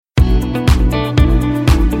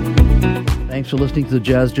Thanks for listening to the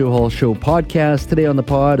Jazz Joe Hall Show podcast. Today on the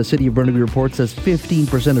pod, a City of Burnaby report says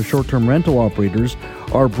 15% of short-term rental operators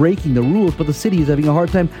are breaking the rules, but the city is having a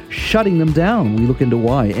hard time shutting them down. We look into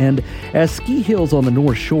why. And as ski hills on the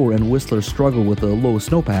North Shore and Whistler struggle with a low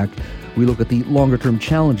snowpack, we look at the longer-term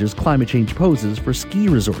challenges climate change poses for ski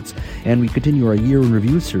resorts. And we continue our year in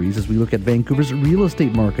review series as we look at Vancouver's real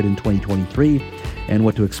estate market in 2023 and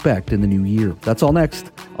what to expect in the new year. That's all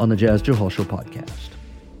next on the Jazz Joe Hall Show podcast.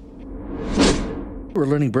 We're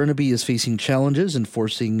learning Burnaby is facing challenges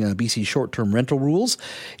enforcing BC short-term rental rules.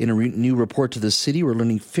 In a new report to the city, we're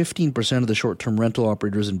learning 15% of the short-term rental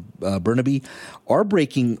operators in Burnaby are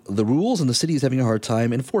breaking the rules, and the city is having a hard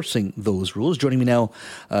time enforcing those rules. Joining me now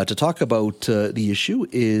to talk about the issue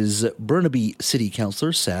is Burnaby City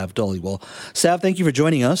Councillor Sav Dhaliwal. Sav, thank you for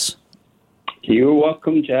joining us. You're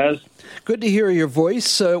welcome, Jazz. Good to hear your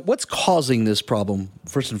voice. What's causing this problem,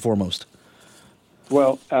 first and foremost?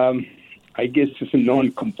 Well, I guess it's a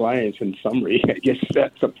non-compliance in summary. I guess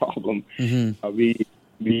that's a problem. Mm-hmm.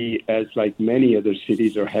 We, as like many other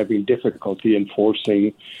cities, are having difficulty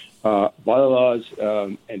enforcing bylaws,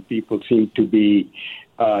 and people seem to be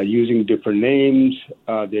using different names.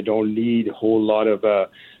 They don't need a whole lot of,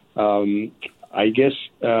 I guess,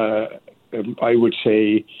 I would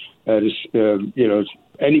say,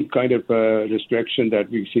 any kind of restriction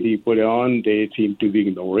that the city put on, they seem to be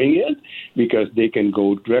ignoring it because they can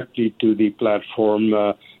go directly to the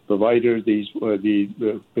platform providers, the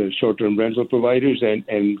short-term rental providers,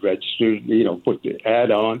 and register, put the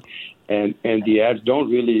ad on. And the ads don't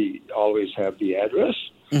really always have the address.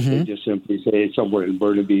 Mm-hmm. They just simply say somewhere in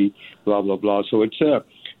Burnaby, blah, blah, blah. So it's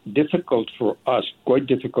difficult for us, quite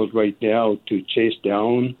difficult right now to chase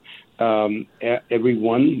down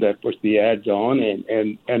everyone that puts the ads on,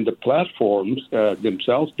 and the platforms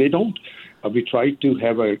themselves, they don't. We tried to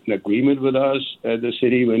have an agreement with us at the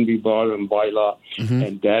city when we bought a bylaw, mm-hmm.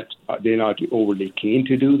 and that they're not overly keen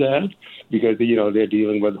to do that because, they're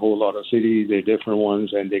dealing with a whole lot of cities, they're different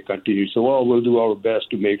ones, and they continue. So, we'll do our best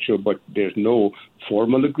to make sure, but there's no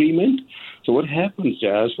formal agreement. So what happens,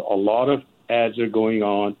 Jazz, a lot of ads are going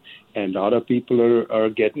on, and a lot of people are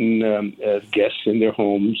getting guests in their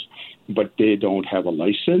homes, but they don't have a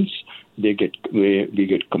license. We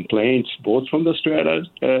get complaints both from the strata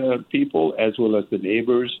people as well as the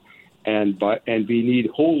neighbors, and we need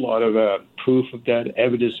a whole lot of proof of that,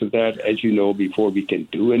 evidence of that, as you know, before we can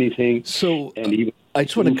do anything. So, and even I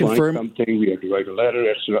just want to confirm something. We have to write a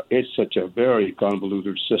letter. It's such a very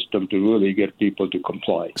convoluted system to really get people to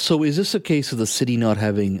comply. So, is this a case of the city not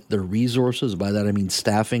having the resources? By that I mean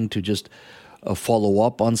staffing to just follow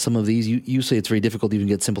up on some of these. You say it's very difficult to even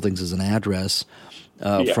get simple things as an address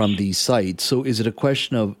yes. from these sites. So, is it a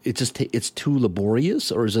question of it's too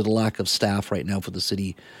laborious, or is it a lack of staff right now for the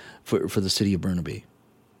city for the city of Burnaby?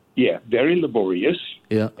 Yeah, very laborious.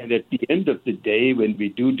 Yeah. And at the end of the day, when we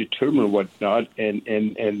do determine whatnot, and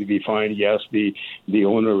we find, yes, the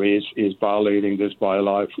owner is violating this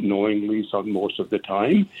bylaw knowingly most of the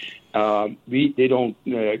time, they don't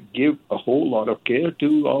give a whole lot of care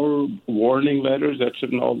to our warning letters,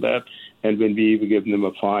 and all that. And when we give them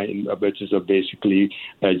a fine, which is basically,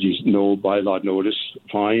 as you know, bylaw notice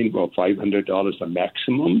fine of $500 a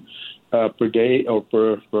maximum per day or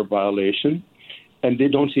per violation. And they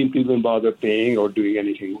don't seem to even bother paying or doing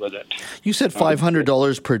anything with it. You said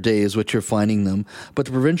 $500 per day is what you're fining them, but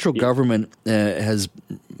the provincial government has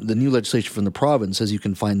the new legislation from the province says you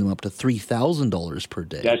can fine them up to $3,000 per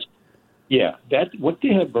day. That's what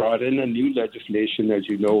they have brought in a new legislation, as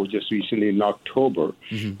you know, just recently in October,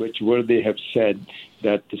 mm-hmm. where they have said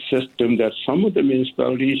that the system that some of the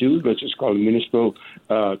municipalities use, which is called municipal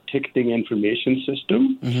ticketing information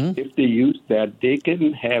system, mm-hmm. if they use that, they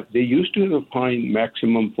used to have a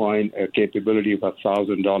maximum fine capability of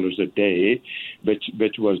 $1,000 a day,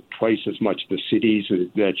 which was twice as much the cities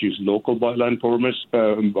that use local bylaw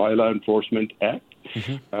enforcement act.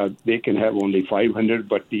 Mm-hmm. They can have only 500,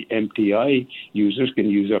 but the MTI users can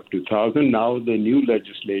use up to 1,000. Now the new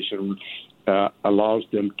legislation allows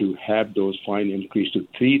them to have those fines increased to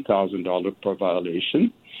 $3,000 per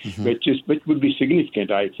violation, mm-hmm. which would be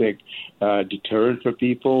significant, I think, deterrent for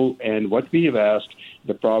people. And what we have asked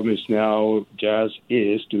the province now, Jazz,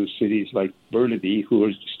 is to cities like Burnaby, who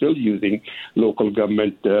are still using local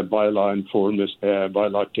government bylaw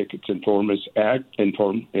tickets enforcement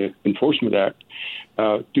act,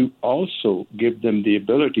 to also give them the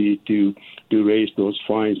ability to raise those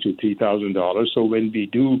fines to $3,000. So when we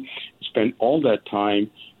do spend all that time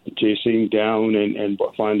chasing down and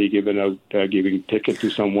finally giving ticket to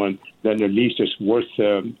someone, then at least it's worth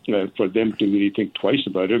for them to really think twice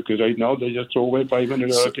about it, because right now they just throw away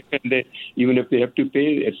 $500 ticket, and even if they have to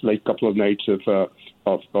pay, it's like a couple of nights of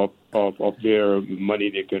their money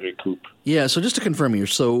they can recoup. Yeah, so just to confirm here,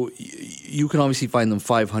 so you can obviously fine them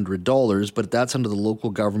 $500, but that's under the local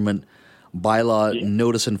government bylaw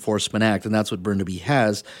notice enforcement act, and that's what Burnaby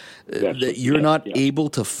has. You're not able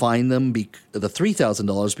to fine them the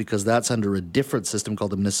 $3,000 because that's under a different system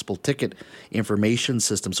called the municipal ticket information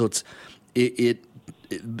system. So the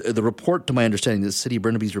report, to my understanding, the City of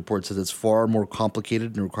Burnaby's report says it's far more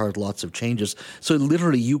complicated and requires lots of changes. So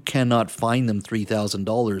literally you cannot fine them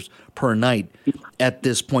 $3,000 per night at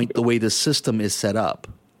this point the way the system is set up.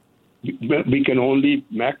 We can only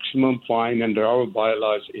maximum fine under our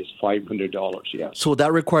bylaws is $500. Yes. So would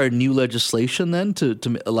that require new legislation then to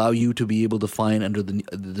allow you to be able to fine under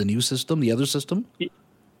the new system, the other system?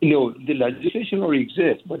 No, the legislation already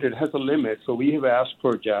exists, but it has a limit. So we have asked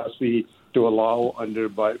for JASB to allow under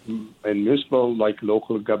municipal, like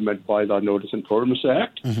local government bylaw notice enforcement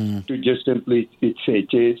act, to just simply say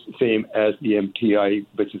same as the MTI,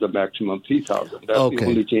 which is a maximum 3,000. That's the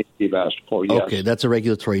only change we've asked for. Yes. Okay, that's a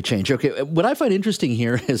regulatory change. Okay, what I find interesting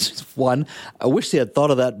here is, one, I wish they had thought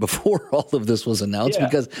of that before all of this was announced,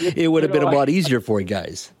 because it would have been a lot easier for you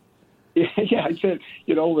guys. Yeah, I said,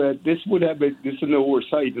 this is an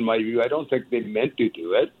oversight in my view. I don't think they meant to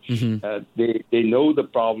do it. They know the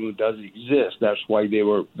problem does exist. That's why they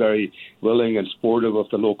were very willing and supportive of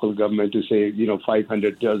the local government to say,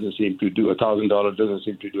 $500 doesn't seem to do, $1,000 doesn't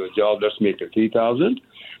seem to do a job. Let's make it $3,000.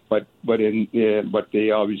 But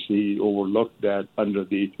they obviously overlooked that under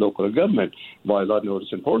the local government bylaw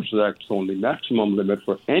notice enforcement act, only maximum limit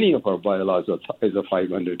for any of our bylaws is a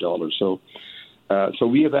 $500. So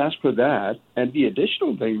we have asked for that, and the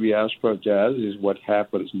additional thing we asked for, Jazz, is what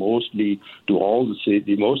happens mostly to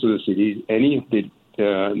most of the cities. Any of the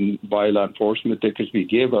bylaw enforcement tickets we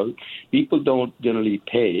give out, people don't generally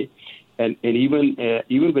pay, and even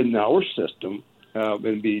within our system,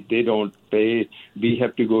 when they don't pay, we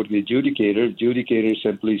have to go to the adjudicator. Adjudicators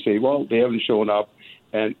simply say, well, they haven't shown up,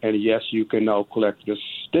 and yes, you can now collect this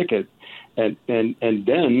ticket. And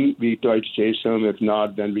then we try to chase them. If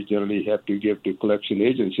not, then we generally have to give to collection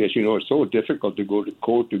agencies. It's so difficult to go to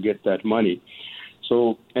court to get that money.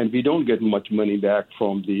 So, and we don't get much money back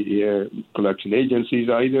from the collection agencies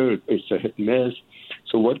either. It's a hit and miss.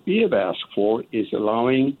 So what we have asked for is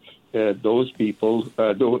allowing those people,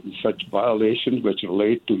 such violations which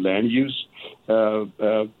relate to land use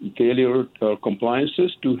failure or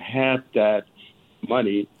compliances, to have that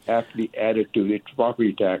money actually added to the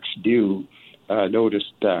property tax due notice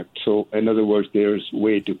tax. So, in other words, there's a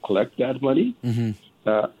way to collect that money.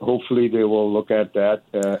 Hopefully, they will look at that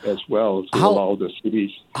as well to allow the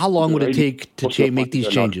cities. How long would it take to make these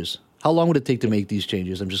changes? How long would it take to make these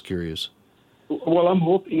changes? I'm just curious. Well, I'm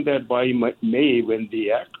hoping that by May, when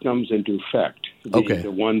the act comes into effect,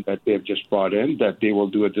 the one that they've just brought in, that they will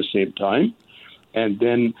do at the same time. And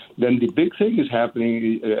then the big thing is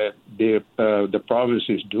happening. The province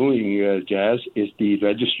is doing, Jazz, is the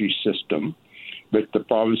registry system. But the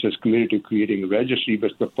province is committed to creating a registry,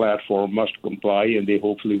 but the platform must comply, and they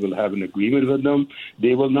hopefully will have an agreement with them.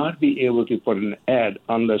 They will not be able to put an ad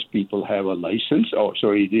unless people have a license,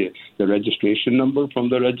 the registration number from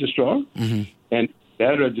the registrar. And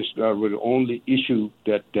that registrar will only issue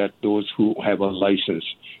that those who have a license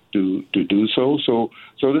to do so. So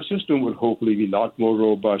the system will hopefully be a lot more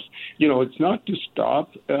robust. It's not to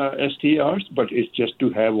stop STRs, but it's just to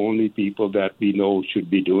have only people that we know should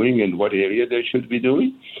be doing and what area they should be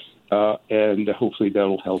doing. And hopefully that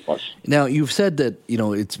will help us. Now, you've said that,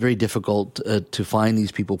 it's very difficult to find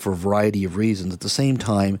these people for a variety of reasons. At the same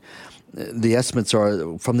time, the estimates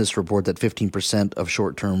are from this report that 15% of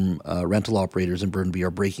short-term rental operators in Burnaby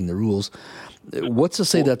are breaking the rules. What's to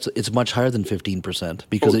say that it's much higher than 15%?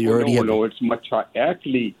 Because No, it's much higher.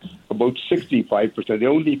 Actually, about 65%. There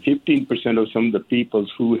are only 15% of some of the people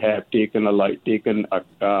who have taken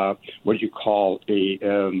what you call a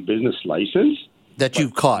business license. That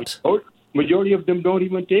you've caught. Majority of them don't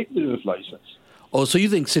even take business license. Oh, so you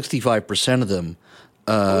think 65% of them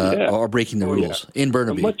are breaking the rules in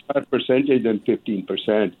Burnaby? A much higher percentage than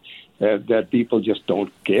 15%. That people just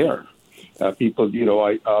don't care. People,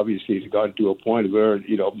 I obviously it's gotten to a point where,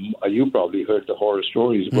 you probably heard the horror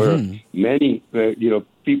stories where many,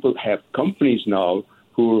 people have companies now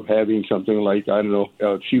who are having something like,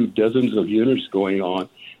 a few dozens of units going on.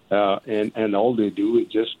 And all they do is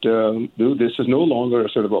just do this is no longer a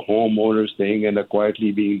sort of a homeowner's thing and a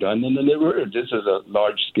quietly being done in the neighborhood. This is a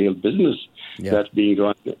large-scale business that's being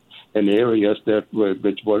run. in areas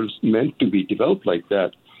which was meant to be developed like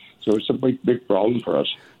that. So it's a big problem for us.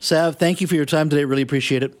 Sav, thank you for your time today. Really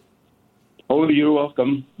appreciate it. Oh, you're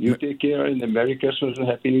welcome. You take care, and Merry Christmas and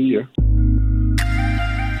Happy New Year.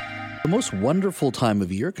 The most wonderful time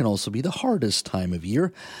of year can also be the hardest time of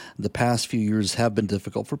year. The past few years have been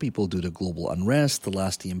difficult for people due to global unrest, the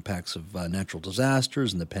lasting impacts of natural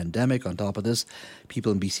disasters, and the pandemic. On top of this,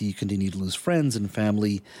 people in BC continue to lose friends and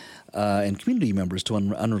family and community members to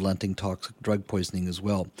unrelenting toxic drug poisoning as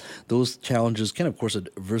well. Those challenges can, of course,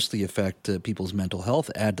 adversely affect people's mental health.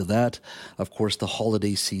 Add to that, of course, the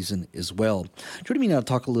holiday season as well. Joining me now to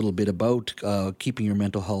talk a little bit about keeping your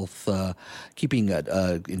mental health, keeping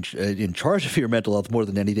in charge of your mental health more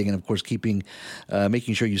than anything, and of course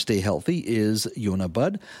making sure you stay healthy, is Yona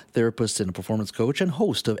Budd, therapist and a performance coach and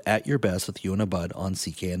host of At Your Best with Yona Budd on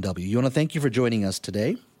CKNW. Yona, thank you for joining us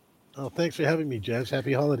today. Oh, thanks for having me, Jazz.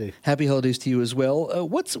 Happy holidays. Happy holidays to you as well.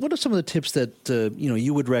 What are some of the tips that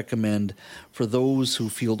you would recommend for those who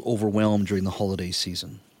feel overwhelmed during the holiday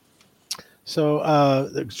season? So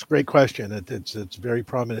it's a great question. It's very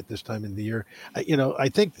prominent this time of the year. I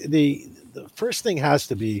think the first thing has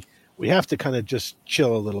to be, we have to kind of just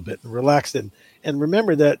chill a little bit and relax and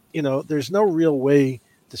remember that, there's no real way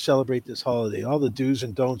to celebrate this holiday. All the do's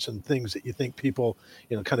and don'ts and things that you think people,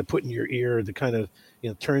 kind of put in your ear, that kind of,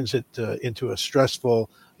 turns it into a stressful,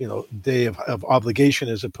 day of obligation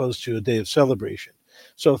as opposed to a day of celebration.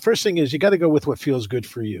 So the first thing is you got to go with what feels good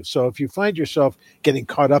for you. So if you find yourself getting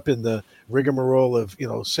caught up in the rigmarole of,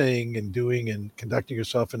 saying and doing and conducting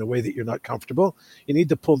yourself in a way that you're not comfortable, you need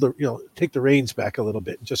to take the reins back a little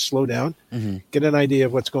bit and just slow down, get an idea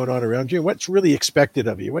of what's going on around you, what's really expected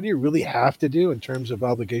of you. What do you really have to do in terms of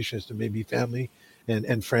obligations to maybe family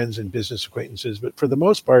and friends and business acquaintances? But for the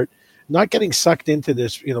most part, not getting sucked into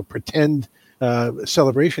this, pretend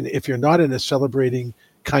celebration if you're not in a celebrating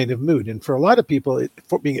kind of mood. And for a lot of people,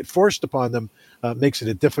 being forced upon them makes it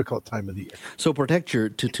a difficult time of the year. So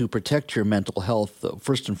to protect your mental health,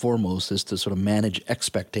 first and foremost, is to sort of manage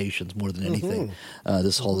expectations more than anything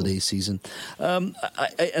this holiday season.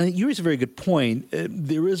 You raise a very good point.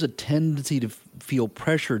 There is a tendency to feel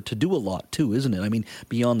pressure to do a lot too, isn't it? I mean,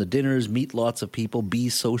 beyond the dinners, meet lots of people, be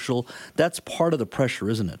social. That's part of the pressure,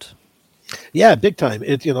 isn't it? Yeah, big time.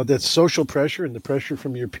 That's social pressure and the pressure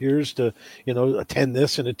from your peers to, attend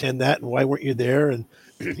this and attend that. And why weren't you there? And,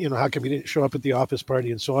 how come you didn't show up at the office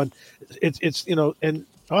party and so on? It's and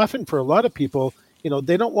often for a lot of people,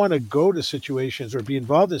 they don't want to go to situations or be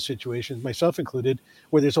involved in situations, myself included,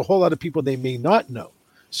 where there's a whole lot of people they may not know.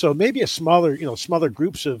 So maybe smaller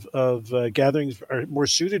groups of gatherings are more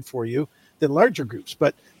suited for you than larger groups.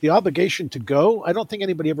 But the obligation to go, I don't think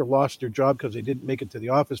anybody ever lost their job because they didn't make it to the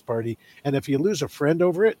office party. And if you lose a friend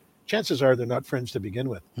over it, chances are they're not friends to begin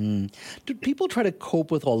with. Do people try to cope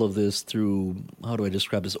with all of this through, how do I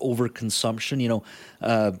describe this, overconsumption?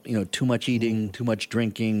 Too much eating, too much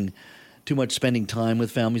drinking, too much spending time with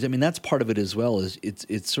families. I mean, that's part of it as well. Is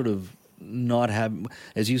it's sort of not having,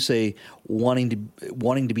 as you say, wanting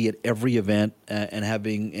to be at every event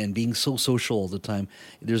and being so social all the time.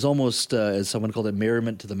 There's almost, as someone called it,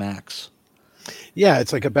 merriment to the max. Yeah,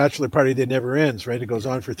 it's like a bachelor party that never ends, right? It goes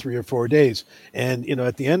on for 3 or 4 days. And,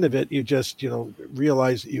 at the end of it, you just,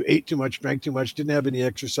 realize that you ate too much, drank too much, didn't have any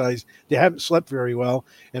exercise, they haven't slept very well,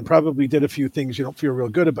 and probably did a few things you don't feel real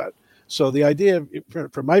good about. So the idea,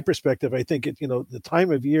 from my perspective, I think the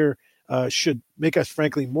time of year should make us,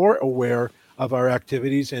 frankly, more aware of our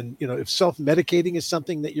activities. And, if self-medicating is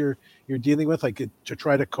something that you're dealing with, like to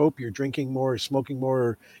try to cope, you're drinking more or smoking more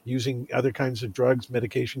or using other kinds of drugs,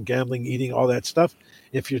 medication, gambling, eating, all that stuff.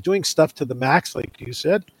 If you're doing stuff to the max, like you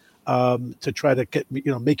said, to try to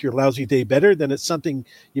make your lousy day better, then it's something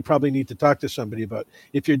you probably need to talk to somebody about.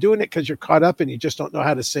 If you're doing it because you're caught up and you just don't know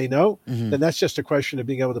how to say no, then that's just a question of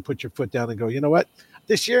being able to put your foot down and go, you know what?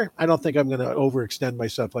 This year, I don't think I'm going to overextend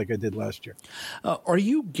myself like I did last year. Are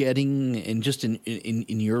you getting,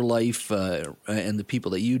 in your life and the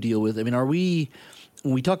people that you deal with, I mean,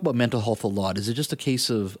 when we talk about mental health a lot, is it just a case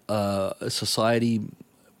of society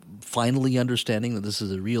finally understanding that this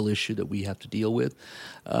is a real issue that we have to deal with?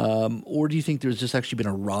 Or do you think there's just actually been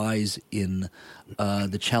a rise in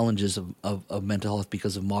the challenges of mental health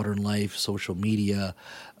because of modern life, social media,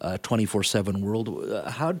 24/7 world?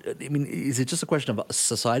 Is it just a question of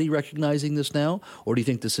society recognizing this now, or do you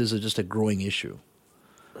think this is just a growing issue?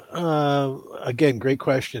 Again, great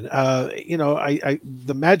question.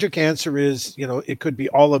 The magic answer is, it could be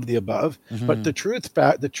all of the above, but the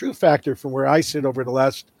true factor from where I sit over the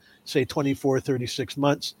last, say, 24, 36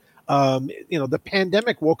 months, the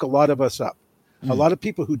pandemic woke a lot of us up. A lot of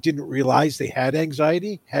people who didn't realize they had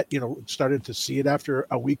anxiety had, started to see it after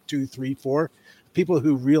a week, 2, 3, 4. People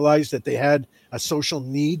who realized that they had a social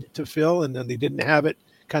need to fill and then they didn't have it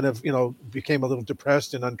kind of, became a little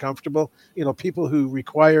depressed and uncomfortable. People who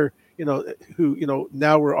require, who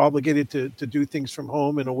now were obligated to do things from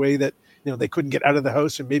home in a way that, they couldn't get out of the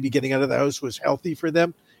house, and maybe getting out of the house was healthy for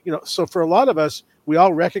them. So for a lot of us, we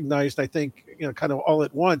all recognized, I think, kind of all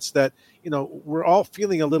at once that, we're all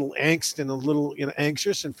feeling a little angst and a little,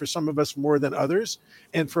 anxious, and for some of us more than others.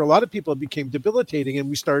 And for a lot of people, it became debilitating, and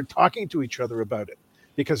we started talking to each other about it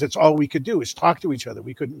because it's all we could do is talk to each other.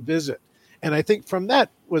 We couldn't visit. And I think from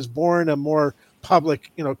that was born a more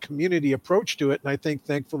public, community approach to it. And I think,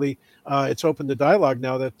 thankfully, it's opened the dialogue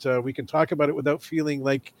now that we can talk about it without feeling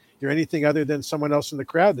like you're anything other than someone else in the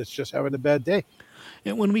crowd that's just having a bad day.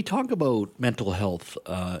 And when we talk about mental health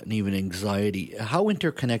and even anxiety, how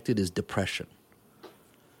interconnected is depression?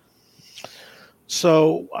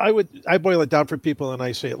 So I boil it down for people and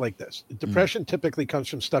I say it like this. Depression typically comes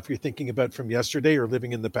from stuff you're thinking about from yesterday or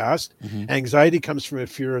living in the past. Anxiety comes from a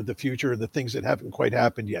fear of the future or the things that haven't quite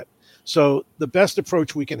happened yet. So the best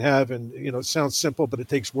approach we can have, and it sounds simple, but it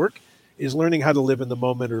takes work, is learning how to live in the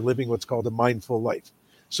moment or living what's called a mindful life.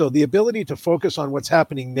 So the ability to focus on what's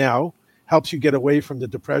happening now helps you get away from the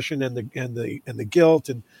depression and the guilt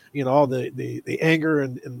and all the anger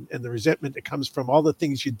and the resentment that comes from all the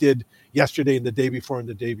things you did yesterday and the day before and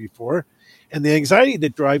the day before. And the anxiety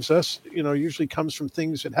that drives us, usually comes from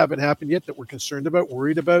things that haven't happened yet that we're concerned about,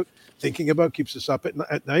 worried about, thinking about, keeps us up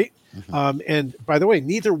at night. And by the way,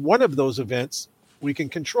 neither one of those events we can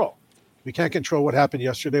control. We can't control what happened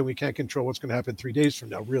yesterday. We can't control what's going to happen 3 days from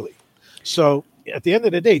now, really. So at the end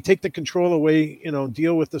of the day, take the control away,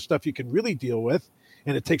 deal with the stuff you can really deal with.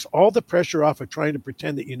 And it takes all the pressure off of trying to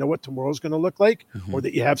pretend that you know what tomorrow's going to look like, or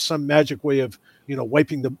that you have some magic way of,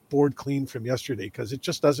 wiping the board clean from yesterday, because it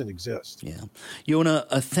just doesn't exist. Yeah.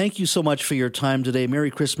 Yona, thank you so much for your time today.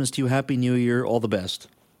 Merry Christmas to you. Happy New Year. All the best.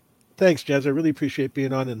 Thanks, Jazz. I really appreciate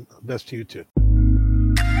being on, and best to you too.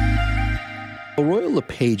 Royal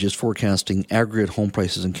LePage is forecasting aggregate home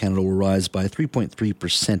prices in Canada will rise by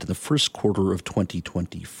 3.3% in the first quarter of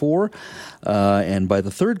 2024. And by the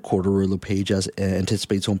third quarter, Royal LePage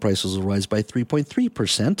anticipates home prices will rise by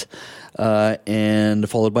 3.3%, and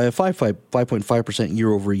followed by a 5.5%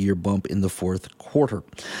 year-over-year bump in the fourth quarter.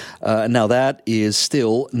 Now, that is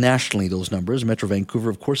still nationally, those numbers. Metro Vancouver,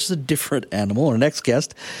 of course, is a different animal. Our next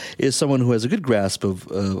guest is someone who has a good grasp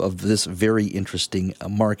of this very interesting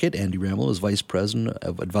market. Andy Ramel is Vice President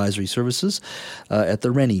of Advisory Services at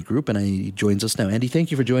the Rennie Group, and he joins us now. Andy, thank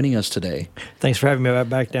you for joining us today. Thanks for having me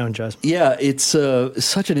back down, Jess. Yeah, it's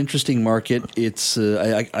such an interesting market. It's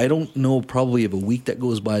I don't know probably of a week that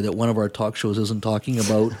goes by that one of our talk shows isn't talking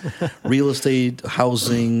about real estate,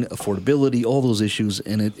 housing, affordability, all those issues.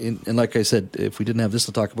 And like I said, if we didn't have this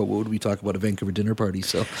to talk about, what would we talk about? A Vancouver dinner party.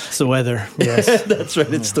 So it's the weather. Yes, that's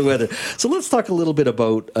right. It's the weather. So let's talk a little bit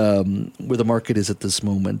about where the market is at this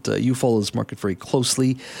moment. You follow this market very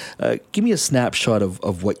closely. Give me a snapshot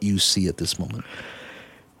of what you see at this moment.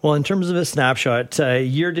 Well, in terms of a snapshot,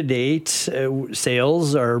 year-to-date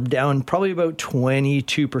sales are down probably about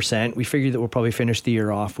 22%. We figure that we'll probably finish the year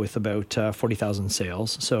off with about 40,000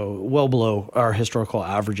 sales, so well below our historical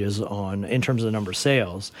averages in terms of the number of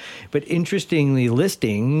sales. But interestingly,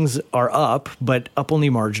 listings are up, but up only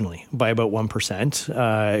marginally by about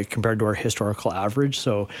 1% compared to our historical average.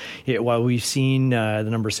 So while we've seen the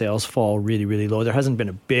number of sales fall really, really low, there hasn't been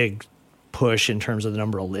a big push in terms of the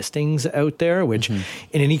number of listings out there, which in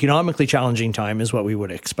an economically challenging time is what we would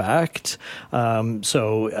expect.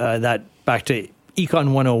 So that back to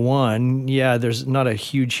Econ 101, there's not a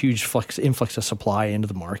huge influx of supply into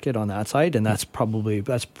the market on that side, and that's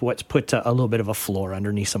what's put a little bit of a floor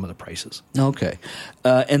underneath some of the prices. Okay.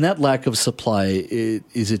 And that lack of supply,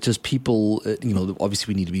 is it just people,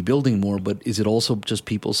 obviously we need to be building more, but is it also just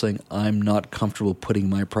people saying, I'm not comfortable putting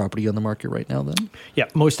my property on the market right now then? Yeah,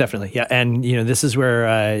 most definitely. Yeah. And, this is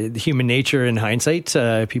where human nature in hindsight,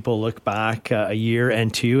 people look back a year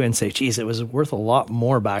and two and say, geez, it was worth a lot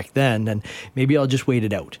more back then, and maybe I'll just wait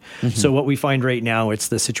it out. So what we find right now, it's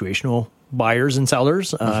the situational buyers and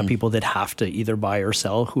sellers, people that have to either buy or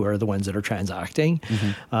sell, who are the ones that are transacting,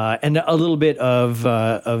 and a little bit of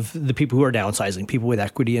the people who are downsizing, people with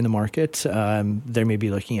equity in the market. They may be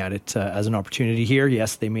looking at it as an opportunity here.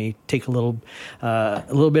 Yes, they may take a little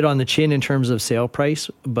bit on the chin in terms of sale price,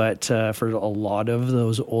 but for a lot of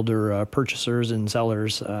those older purchasers and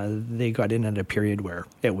sellers, they got in at a period where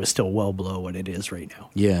it was still well below what it is right now.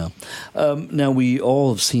 Yeah. Now, we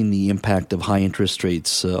all have seen the impact of high interest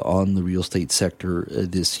rates on the real real estate sector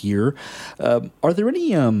this year. Are there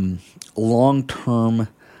any long-term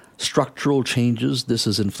structural changes this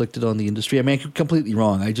has inflicted on the industry? I mean, I'm completely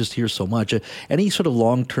wrong. I just hear so much. Any sort of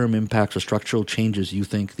long-term impacts or structural changes you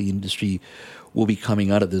think the industry will be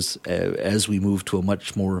coming out of this as we move to a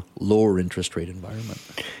much more lower interest rate environment?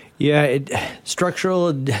 Yeah,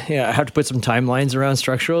 structural. Yeah, I have to put some timelines around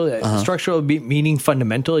structural. Structural meaning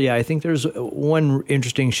fundamental. Yeah, I think there's one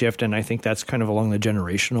interesting shift, and I think that's kind of along the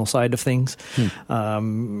generational side of things.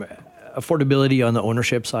 Affordability on the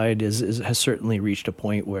ownership side has certainly reached a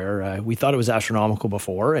point where we thought it was astronomical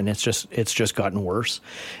before, and it's just gotten worse.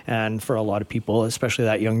 And for a lot of people, especially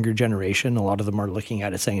that younger generation, a lot of them are looking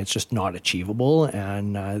at it saying it's just not achievable,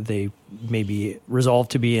 and they maybe resolve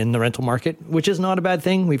to be in the rental market, which is not a bad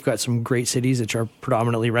thing. We've got some great cities which are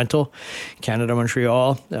predominantly rental: Canada,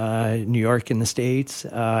 Montreal, New York in the States,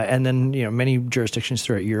 and then many jurisdictions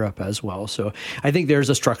throughout Europe as well. So I think there's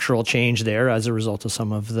a structural change there as a result of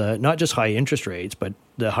some of the not just high interest rates, but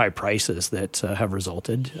the high prices that have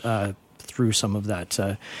resulted through some of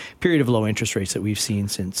that period of low interest rates that we've seen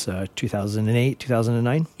since 2008,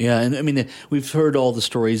 2009. Yeah, and I mean, we've heard all the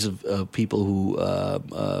stories of people who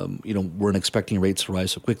weren't expecting rates to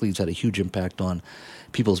rise so quickly. It's had a huge impact on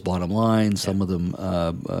people's bottom line. Some of them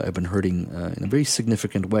have been hurting in a very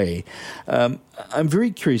significant way. I'm very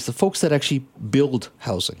curious, the folks that actually build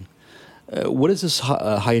housing, what has this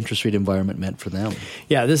high interest rate environment meant for them?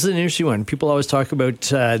 Yeah, this is an interesting one. People always talk about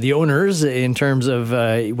the owners in terms of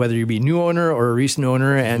whether you be a new owner or a recent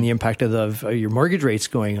owner and the impact of your mortgage rates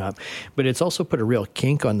going up. But it's also put a real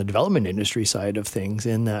kink on the development industry side of things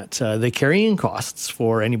in that the carrying costs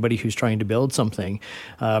for anybody who's trying to build something,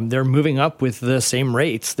 they're moving up with the same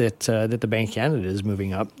rates that the Bank of Canada is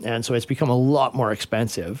moving up. And so it's become a lot more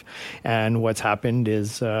expensive. And what's happened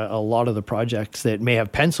is a lot of the projects that may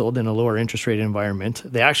have penciled in a lower interest rate environment,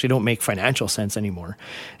 they actually don't make financial sense anymore.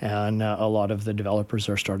 And a lot of the developers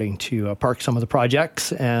are starting to park some of the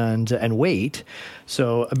projects and wait.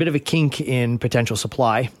 So a bit of a kink in potential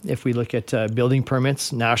supply. If we look at building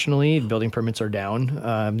permits nationally, building permits are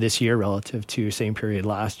down this year relative to same period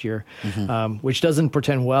last year, which doesn't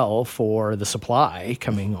portend well for the supply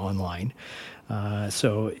coming online.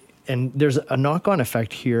 And there's a knock-on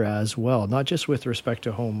effect here as well, not just with respect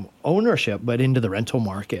to home ownership, but into the rental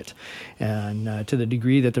market. And to the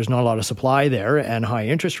degree that there's not a lot of supply there and high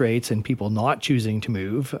interest rates and people not choosing to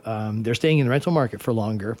move, they're staying in the rental market for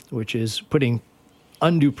longer, which is putting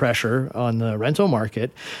undue pressure on the rental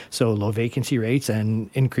market. So low vacancy rates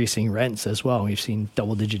and increasing rents as well. We've seen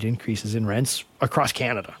double-digit increases in rents across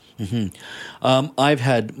Canada. I've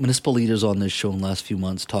had municipal leaders on this show in the last few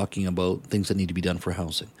months talking about things that need to be done for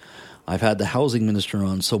housing. I've had the housing minister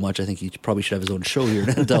on so much, I think he probably should have his own show here in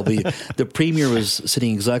NW. The premier was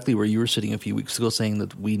sitting exactly where you were sitting a few weeks ago, saying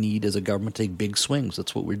that we need, as a government, to take big swings.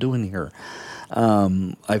 That's what we're doing here.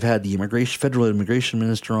 I've had the federal immigration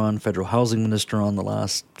minister on, federal housing minister on the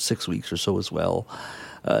last 6 weeks or so as well.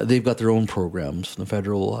 They've got their own programs, the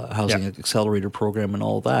Federal Housing Accelerator Program and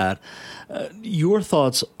all that. Your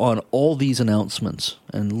thoughts on all these announcements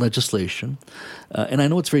and legislation, and I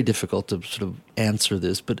know it's very difficult to sort of answer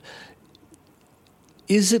this, but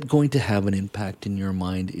is it going to have an impact in your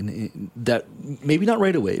mind in that, maybe not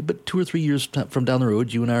right away, but 2 or 3 years from down the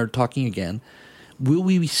road, you and I are talking again, will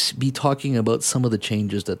we be talking about some of the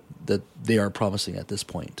changes that they are promising at this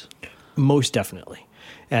point? Most definitely.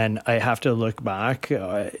 And I have to look back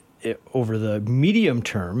over the medium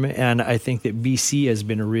term, and I think that BC has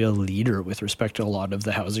been a real leader with respect to a lot of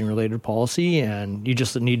the housing-related policy, and you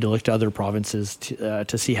just need to look to other provinces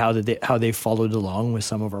to see how they've followed along with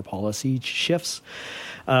some of our policy shifts.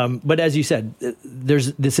 But as you said,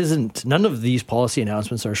 none of these policy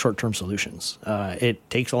announcements are short-term solutions. It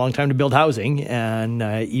takes a long time to build housing, and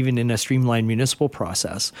even in a streamlined municipal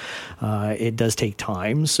process, it does take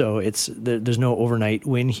time. So there's no overnight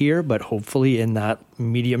win here, but hopefully in that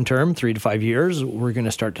medium term, 3 to 5 years, we're going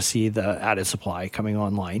to start to see the added supply coming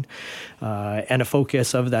online, and a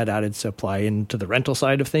focus of that added supply into the rental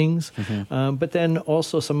side of things, but then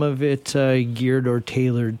also some of it geared or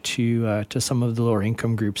tailored to some of the lower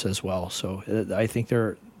income groups as well. So I think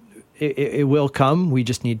it will come. We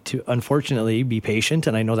just need to, unfortunately, be patient,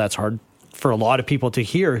 and I know that's hard for a lot of people to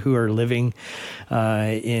hear who are living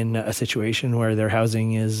in a situation where their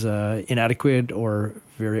housing is inadequate or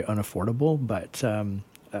very unaffordable. But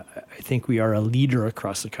I think we are a leader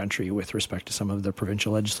across the country with respect to some of the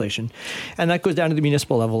provincial legislation. And that goes down to the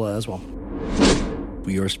municipal level as well.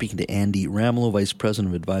 We are speaking to Andy Ramelow, Vice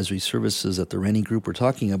President of Advisory Services at the Rennie Group. We're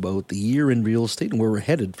talking about the year in real estate and where we're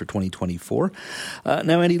headed for 2024.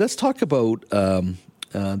 Now, Andy, let's talk about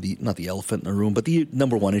not the elephant in the room, but the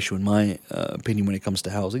number one issue, in my opinion, when it comes to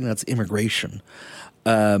housing. That's immigration.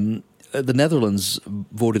 The Netherlands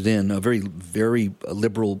voted in a very, very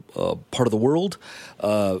liberal part of the world,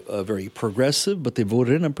 very progressive, but they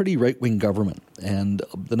voted in a pretty right-wing government. And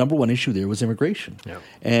the number one issue there was immigration. Yeah.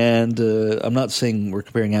 And I'm not saying we're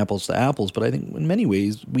comparing apples to apples, but I think in many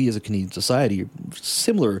ways we as a Canadian society are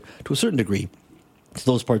similar to a certain degree to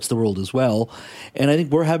those parts of the world as well. And I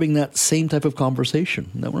think we're having that same type of conversation.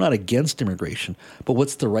 Now, we're not against immigration, but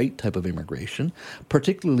what's the right type of immigration,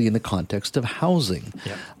 particularly in the context of housing?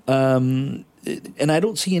 Yeah. And I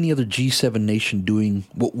don't see any other G7 nation doing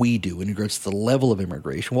what we do in regards to the level of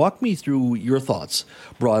immigration. Walk me through your thoughts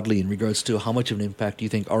broadly in regards to how much of an impact you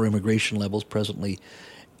think our immigration levels presently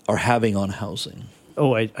are having on housing.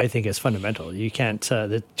 Oh, I think it's fundamental. You can't,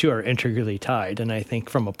 the two are integrally tied. And I think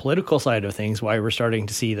from a political side of things, why we're starting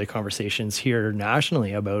to see the conversations here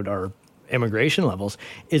nationally about our immigration levels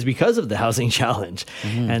is because of the housing challenge.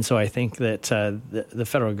 Mm-hmm. And so I think that the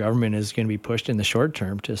federal government is going to be pushed in the short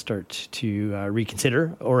term to start to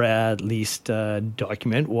reconsider or at least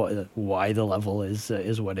document why the level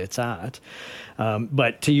is what it's at.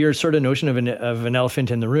 But to your sort of notion of an elephant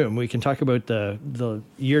in the room, we can talk about the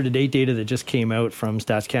year-to-date data that just came out from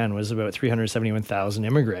StatsCan was about 371,000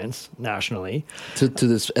 immigrants nationally. At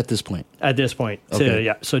this point? At this point. Okay.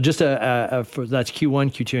 Yeah. So just that's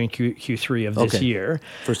Q1, Q2, and Q3 of this year.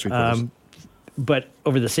 First 3 quarters. But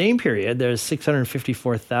over the same period, there's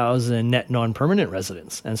 654,000 net non-permanent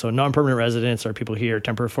residents. And so non-permanent residents are people here,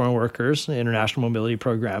 temporary foreign workers, international mobility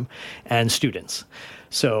program, and students.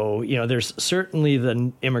 So, there's certainly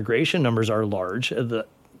the immigration numbers are large.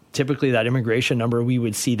 Typically that immigration number, we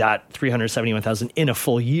would see that 371,000 in a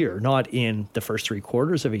full year, not in the first 3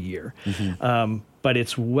 quarters of a year. Mm-hmm. But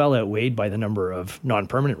it's well outweighed by the number of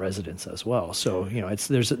non-permanent residents as well. So,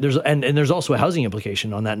 there's also a housing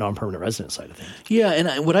implication on that non-permanent resident side of things. Yeah,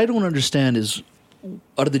 and what I don't understand is,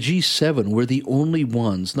 out of the G7, we're the only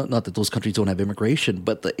ones, not that those countries don't have immigration,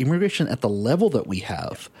 but the immigration at the level that we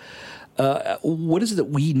have, what is it that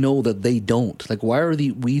we know that they don't? Like, why are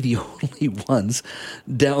we the only ones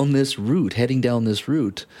heading down this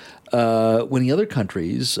route, when the other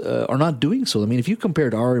countries are not doing so? I mean, if you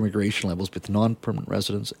compared our immigration levels with non-permanent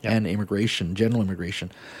residents and general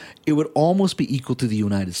immigration, it would almost be equal to the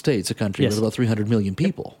United States, a country with about 300 million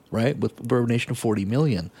people, right? We're a nation of 40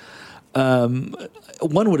 million.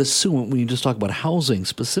 One would assume, when you just talk about housing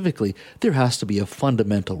specifically, there has to be a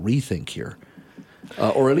fundamental rethink here.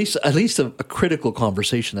 Or at least a critical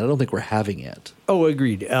conversation that I don't think we're having yet. Oh,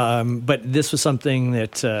 agreed. But this was something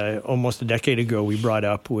that almost a decade ago we brought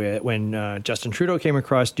up when Justin Trudeau came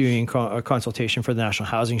across doing a consultation for the National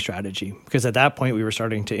Housing Strategy. Because at that point we were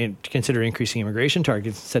starting to consider increasing immigration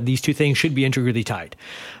targets. Said these two things should be integrally tied.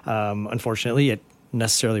 Unfortunately, it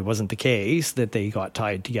necessarily wasn't the case that they got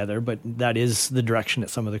tied together, but that is the direction that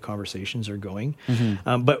some of the conversations are going.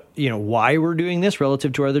 Mm-hmm. But why we're doing this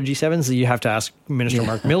relative to our other G7s, you have to ask Minister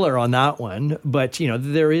Mark Miller on that one. But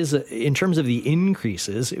there is, in terms of the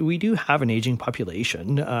increases, we do have an aging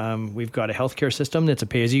population. We've got a healthcare system that's a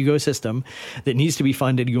pay-as-you-go system that needs to be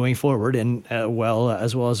funded going forward, and as well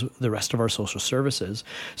as the rest of our social services.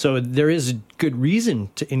 So there is good reason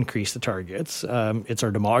to increase the targets. It's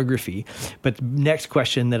our demography, but next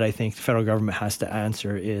question that I think the federal government has to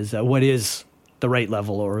answer is what is the right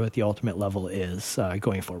level, or what the ultimate level is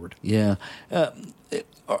going forward. Yeah.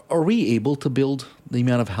 Are we able to build the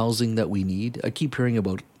amount of housing that we need? I keep hearing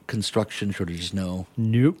about construction shortages. Nope.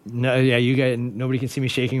 No. Yeah, you guys. Nobody can see me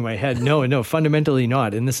shaking my head. No. Fundamentally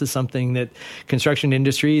not. And this is something that construction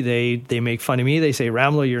industry they make fun of me. They say,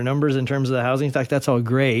 Ramlo, your numbers in terms of the housing stock, that's all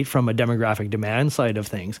great from a demographic demand side of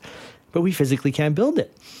things, but we physically can't build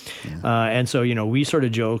it. Yeah. And so, we sort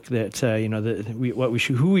of joke that,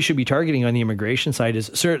 who we should be targeting on the immigration side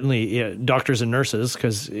is certainly doctors and nurses,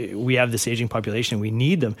 because we have this aging population, we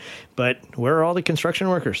need them. But where are all the construction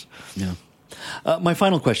workers? Yeah. My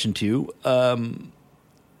final question to you,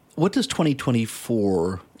 what does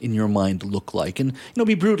 2024 in your mind look like? And,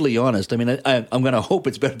 be brutally honest. I mean, I'm going to hope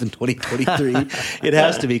it's better than 2023. It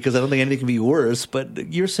has to be, because I don't think anything can be worse.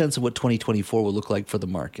 But your sense of what 2024 will look like for the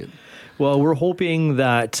market? Well, we're hoping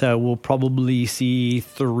that we'll probably see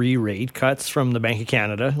 3 rate cuts from the Bank of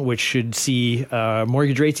Canada, which should see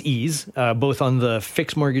mortgage rates ease, both on the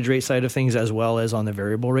fixed mortgage rate side of things as well as on the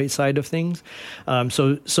variable rate side of things.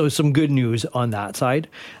 So some good news on that side.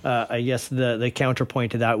 I guess the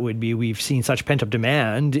counterpoint to that would be we've seen such pent-up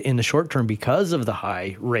demand in the short term because of the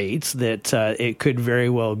high rates that it could very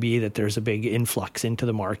well be that there's a big influx into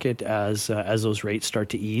the market as those rates start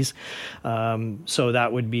to ease. So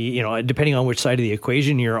that would be, depending on which side of the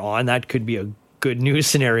equation you're on, that could be a good news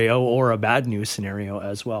scenario or a bad news scenario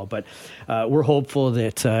as well. But we're hopeful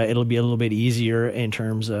that it'll be a little bit easier in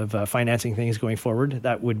terms of financing things going forward.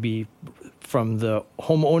 That would be from the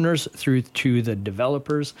homeowners through to the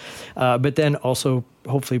developers, but then also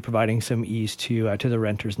hopefully providing some ease to the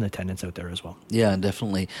renters and the tenants out there as well. Yeah,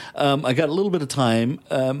 definitely. I got a little bit of time.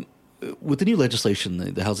 With the new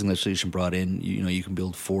legislation, the housing legislation brought in, you can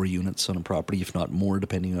build 4 units on a property, if not more,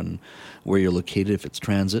 depending on where you're located, if it's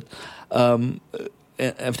transit. I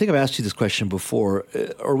think I've asked you this question before.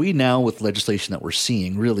 Are we now, with legislation that we're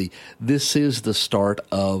seeing, really, this is the start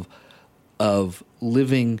of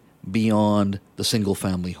living beyond the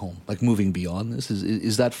single-family home, like moving beyond this?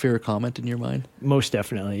 Is that fair comment in your mind? Most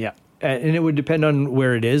definitely, yeah. And it would depend on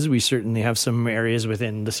where it is. We certainly have some areas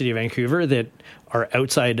within the city of Vancouver that are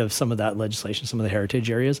outside of some of that legislation, some of the heritage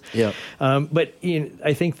areas. Yeah. But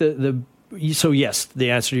I think so yes, the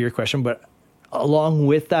answer to your question, but along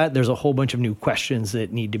with that, there's a whole bunch of new questions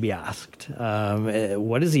that need to be asked.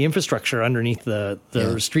 What is the infrastructure underneath the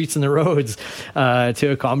streets and the roads to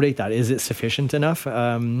accommodate that? Is it sufficient enough?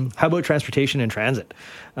 How about transportation and transit?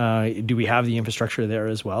 Do we have the infrastructure there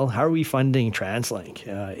as well? How are we funding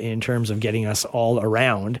TransLink in terms of getting us all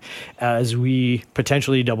around as we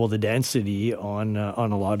potentially double the density on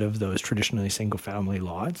a lot of those traditionally single-family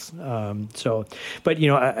lots? But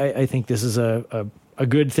I think this is a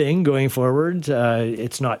good thing going forward.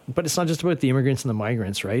 It's not just about the immigrants and the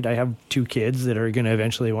migrants, right? I have 2 kids that are going to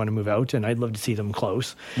eventually want to move out, and I'd love to see them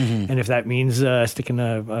close. Mm-hmm. And if that means sticking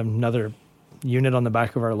another unit on the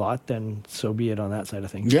back of our lot, then so be it on that side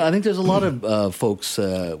of things. Yeah, I think there's a lot of folks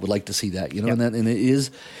would like to see that, yep. and it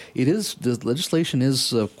is the legislation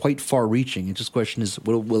is quite far-reaching. It's just question is,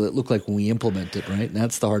 what will it look like when we implement it, right? And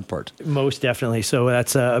that's the hard part. Most definitely. So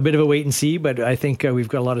that's a bit of a wait and see, but I think we've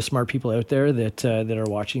got a lot of smart people out there that are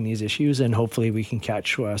watching these issues, and hopefully we can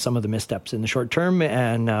catch some of the missteps in the short term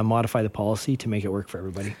and modify the policy to make it work for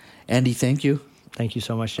everybody. Andy, thank you. Thank you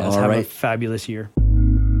so much, Jazz. Have a fabulous year.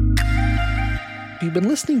 If you've been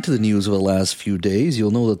listening to the news over the last few days,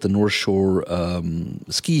 you'll know that the North Shore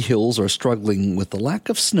ski hills are struggling with the lack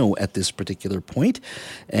of snow at this particular point.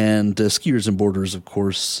 And skiers and boarders, of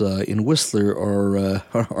course, in Whistler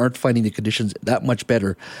aren't finding the conditions that much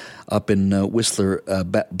better up in Whistler,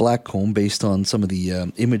 Blackcomb, based on some of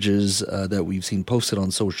the images that we've seen posted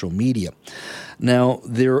on social media. Now,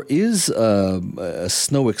 there is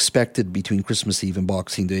snow expected between Christmas Eve and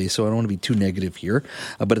Boxing Day, so I don't want to be too negative here.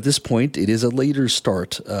 But at this point, it is a later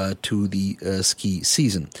start to the ski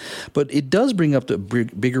season. But it does bring up the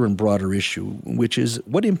bigger and broader issue, which is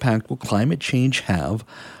what impact will climate change have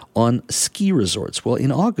on ski resorts? Well,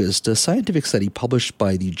 in August, a scientific study published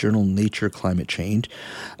by the journal Nature Climate Change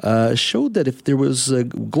showed that if there was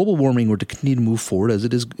global warming were to continue to move forward as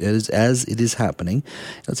it is happening,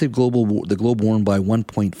 let's say the globe warmed by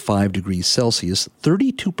 1.5 degrees Celsius,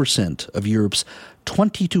 32% of Europe's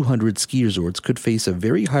 2,200 ski resorts could face a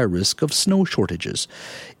very high risk of snow shortages.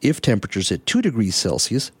 If temperatures hit 2 degrees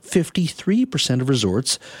Celsius, 53% of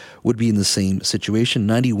resorts would be in the same situation,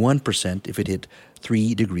 91% if it hit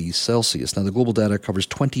 3 degrees Celsius. Now, the global data covers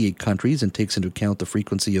 28 countries and takes into account the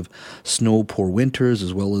frequency of snow-poor winters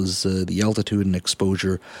as well as the altitude and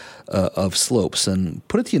exposure of slopes. And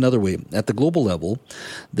put it another way, at the global level,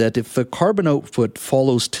 that if a carbon output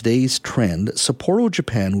follows today's trend, Sapporo,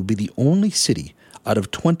 Japan would be the only city out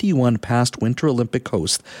of 21 past Winter Olympic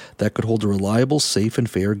hosts that could hold a reliable, safe, and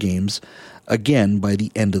fair games again by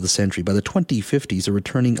the end of the century. By the 2050s, a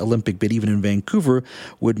returning Olympic bid, even in Vancouver,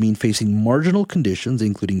 would mean facing marginal conditions,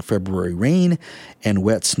 including February rain and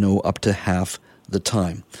wet snow up to half the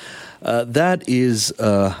time. That is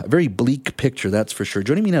a very bleak picture, that's for sure.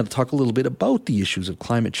 Joining me now to talk a little bit about the issues of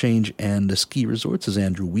climate change and ski resorts is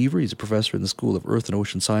Andrew Weaver. He's a professor in the School of Earth and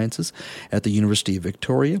Ocean Sciences at the University of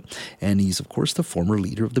Victoria, and he's, of course, the former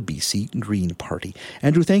leader of the BC Green Party.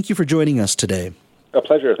 Andrew, thank you for joining us today. A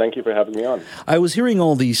pleasure. Thank you for having me on. I was hearing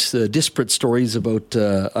all these disparate stories about,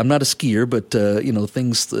 I'm not a skier, but,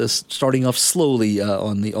 things starting off slowly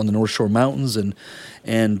on the North Shore Mountains and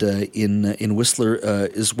in Whistler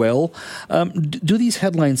as well. Do these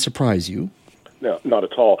headlines surprise you? No, not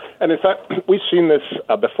at all. And in fact, we've seen this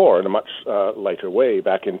before in a much lighter way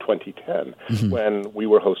back in 2010 when we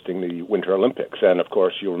were hosting the Winter Olympics. And, of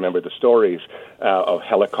course, you remember the stories of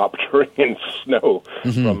helicoptering in snow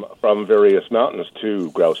from various mountains to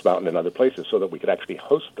Grouse Mountain and other places so that we could actually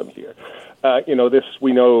host them here.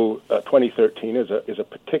 2013 is a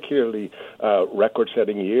particularly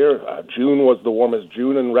record-setting year. June was the warmest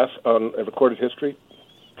June in recorded history.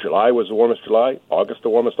 July was the warmest July, August the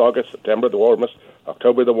warmest August, September the warmest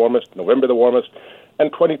October the warmest, November the warmest,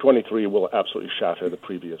 and 2023 will absolutely shatter the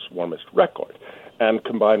previous warmest record. And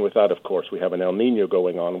combined with that, of course, we have an El Nino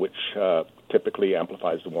going on, which typically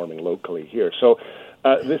amplifies the warming locally here. So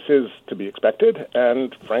this is to be expected,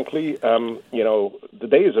 and frankly, the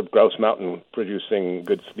days of Grouse Mountain producing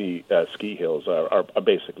good ski hills are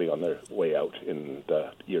basically on their way out in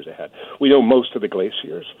the years ahead. We know most of the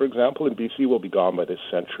glaciers, for example, in BC will be gone by this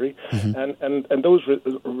century, and those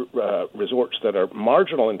resorts that are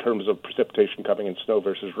marginal in terms of precipitation coming in snow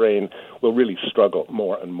versus rain will really struggle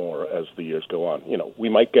more and more as the years go on. We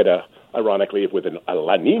might get ironically, with a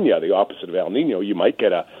La Nina, the opposite of El Nino, you might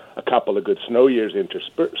get a couple of good snow years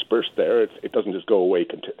interspersed there. It doesn't just go away.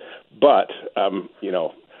 But,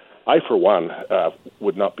 I, for one,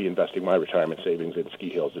 would not be investing my retirement savings in ski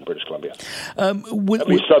hills in British Columbia. At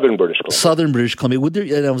least southern British Columbia. Southern British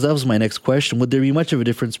Columbia. That was my next question. Would there be much of a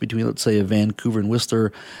difference between, let's say, a Vancouver and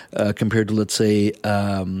Whistler compared to, let's say,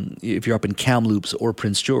 if you're up in Kamloops or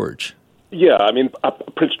Prince George? Yeah, I mean,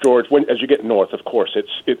 Prince George, as you get north, of course,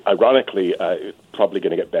 ironically probably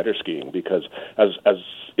going to get better skiing because as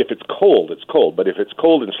if it's cold, it's cold. But if it's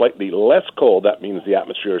cold and slightly less cold, that means the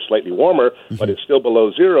atmosphere is slightly warmer, but it's still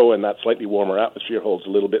below zero, and that slightly warmer atmosphere holds a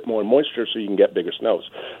little bit more moisture, so you can get bigger snows.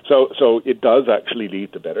 So it does actually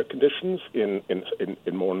lead to better conditions in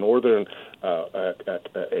more northern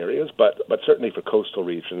areas, but certainly for coastal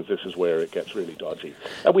regions, this is where it gets really dodgy.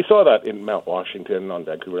 And we saw that in Mount Washington on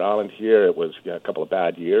Vancouver Island here. It was a couple of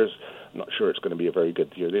bad years. I'm not sure it's going to be a very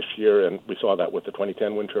good year this year, and we saw that with the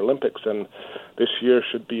 2010 Winter Olympics, and this year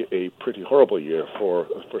should be a pretty horrible year for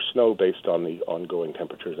snow based on the ongoing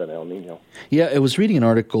temperatures and El Nino. Yeah, I was reading an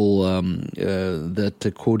article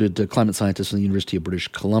that quoted climate scientist from the University of British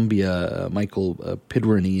Columbia, Michael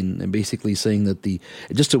Pidwirny, and basically saying that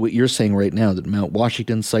just to what you're saying right now, that Mount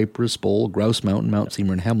Washington, Cypress Bowl, Grouse Mountain, Mount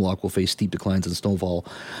Seymour, and Hemlock will face steep declines in snowfall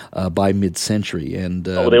by mid-century. And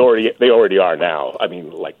they already are now. I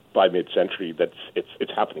mean, like, by mid-century,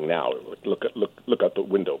 it's happening now. Look out the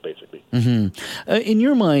window, basically. Mm-hmm. In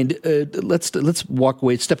your mind, let's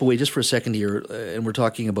step away just for a second here, and we're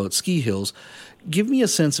talking about ski hills. Give me a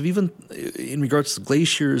sense of, even in regards to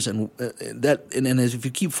glaciers and that, and if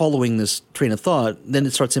you keep following this train of thought, then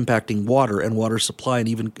it starts impacting water and water supply, and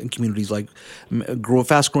even in communities like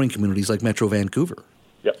fast-growing communities like Metro Vancouver.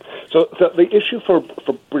 Yep. So the issue for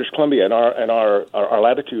British Columbia and our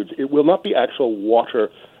latitudes, it will not be actual water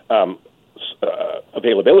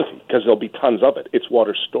availability, because there'll be tons of it. It's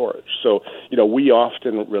water storage. So, we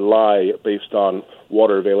often rely based on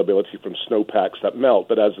water availability from snowpacks that melt,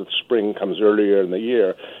 but as the spring comes earlier in the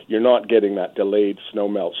year, you're not getting that delayed snow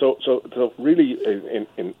melt. So really,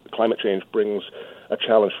 in climate change brings a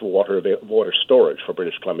challenge for water storage for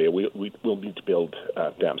British Columbia. We'll need to build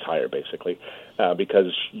dams higher, basically,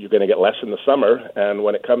 because you're going to get less in the summer, and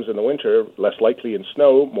when it comes in the winter, less likely in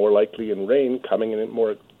snow, more likely in rain, coming in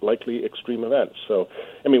more likely extreme events. So,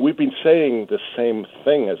 I mean, we've been saying the same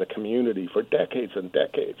thing as a community for decades and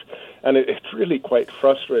decades, and it's really quite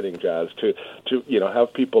frustrating, Jazz, to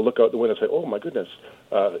have people look out the window and say, "Oh my goodness,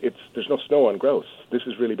 there's no snow on Grouse. This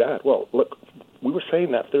is really bad." Well, look, we were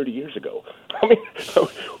saying that 30 years ago. I mean,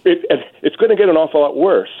 it's going to get an awful lot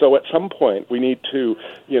worse. So at some point, we need to,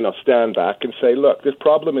 stand back and say, look, this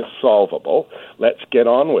problem is solvable. Let's get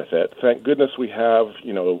on with it. Thank goodness we have,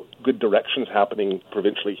 good directions happening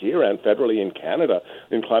provincially here and federally in Canada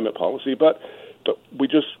in climate policy. But we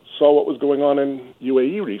just saw what was going on in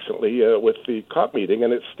UAE recently with the COP meeting,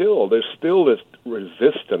 and there's still this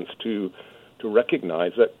resistance to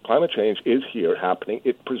recognize that climate change is here happening.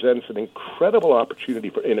 It presents an incredible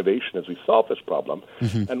opportunity for innovation as we solve this problem.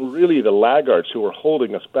 Mm-hmm. And really the laggards who are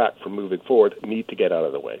holding us back from moving forward need to get out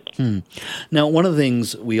of the way. Now, one of the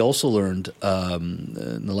things we also learned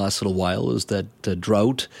in the last little while is that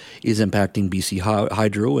drought is impacting BC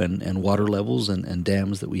hydro and water levels and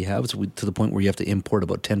dams that we have, to the point where you have to import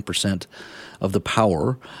about 10% of the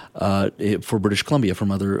power for British Columbia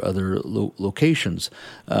from other locations.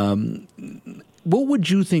 What would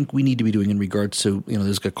you think we need to be doing in regards to,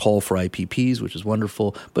 there's a call for IPPs, which is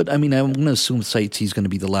wonderful, but I mean, I'm going to assume Site C is going to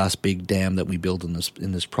be the last big dam that we build in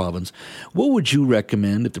this province. What would you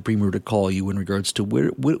recommend if the Premier were to call you in regards to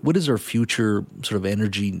what is our future sort of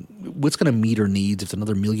energy, what's going to meet our needs if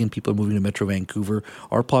another million people are moving to Metro Vancouver,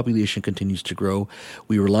 our population continues to grow,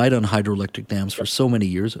 we relied on hydroelectric dams for so many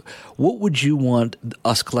years. What would you want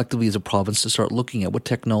us collectively as a province to start looking at? What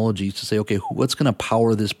technologies to say, okay, what's going to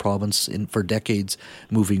power this province for decades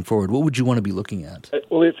moving forward? What would you want to be looking at?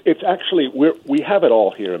 Well, it's actually, we have it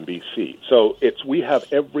all here in BC. So we have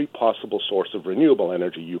every possible source of renewable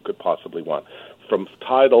energy you could possibly want, from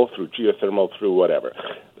tidal through geothermal through whatever.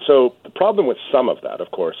 So the problem with some of that, of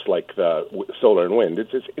course, like the solar and wind,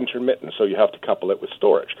 it's intermittent, so you have to couple it with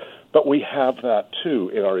storage. But we have that, too,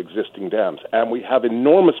 in our existing dams, and we have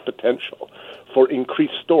enormous potential for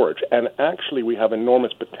increased storage. And actually, we have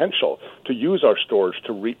enormous potential to use our storage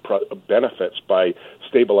to reap benefits by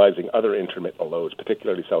stabilizing other intermittent loads,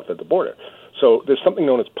 particularly south of the border. So there's something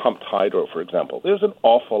known as pumped hydro, for example. There's an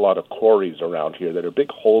awful lot of quarries around here that are big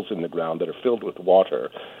holes in the ground that are filled with water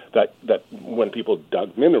that when people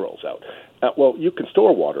dug minerals out. Well, you can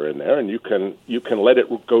store water in there, and you can let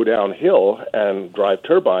it go downhill and drive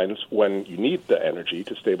turbines when you need the energy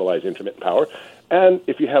to stabilize intermittent power. And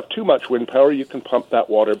if you have too much wind power, you can pump that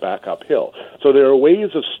water back uphill. So there are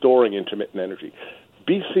ways of storing intermittent energy.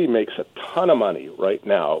 BC makes a ton of money right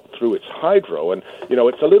now through its hydro, and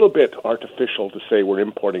it's a little bit artificial to say we're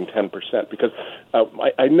importing 10% because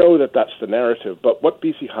I know that that's the narrative, but what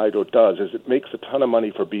BC Hydro does is it makes a ton of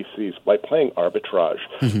money for BC's by playing arbitrage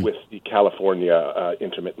with the California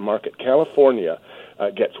intermittent market. California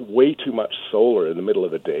gets way too much solar in the middle of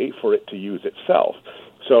the day for it to use itself.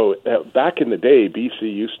 So back in the day, BC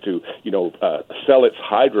used to, sell its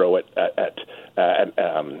hydro at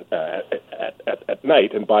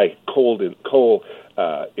night and buy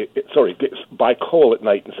buy coal at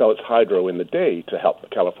night and sell its hydro in the day to help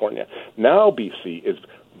California. Now BC is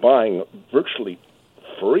buying virtually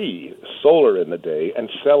free solar in the day and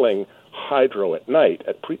selling hydro at night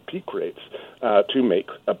at peak rates to make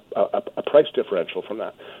a price differential from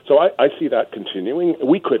that. So I see that continuing.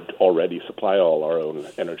 We could already supply all our own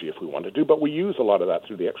energy if we wanted to, but we use a lot of that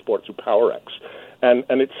through the export through PowerX. And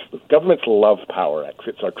it's governments love PowerX.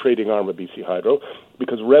 It's our trading arm of BC Hydro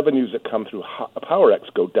because revenues that come through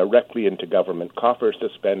PowerX go directly into government coffers to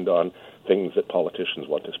spend on things that politicians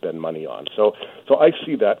want to spend money on. So I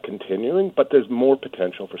see that continuing, but there's more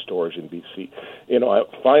potential for storage in BC.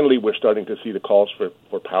 Finally, we're starting to see the calls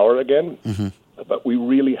for power again, but we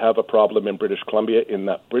really have a problem in British Columbia in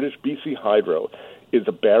that BC Hydro is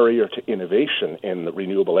a barrier to innovation in the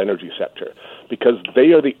renewable energy sector because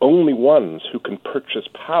they are the only ones who can purchase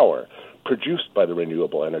power produced by the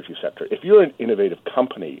renewable energy sector. If you're an innovative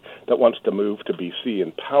company that wants to move to BC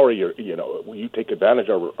and power you take advantage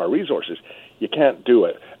of our resources, you can't do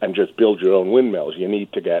it and just build your own windmills. You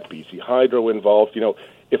need to get BC Hydro involved.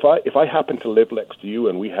 If I happen to live next to you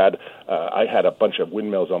and I had a bunch of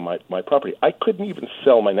windmills on my property, I couldn't even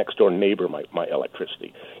sell my next door neighbor my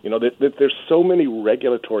electricity. There's so many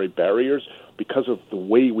regulatory barriers because of the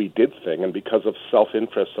way we did things and because of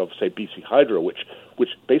self-interest of, say, BC Hydro, which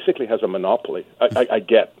basically has a monopoly. I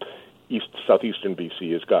get southeastern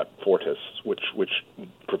BC has got Fortis, which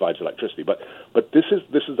provides electricity, but this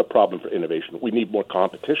is the problem for innovation. We need more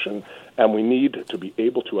competition, and we need to be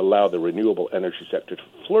able to allow the renewable energy sector to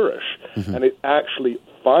flourish. And it actually,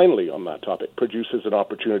 finally, on that topic, produces an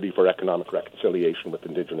opportunity for economic reconciliation with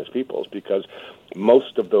Indigenous peoples because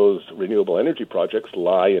most of those renewable energy projects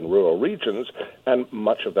lie in rural regions, and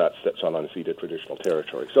much of that sits on unceded traditional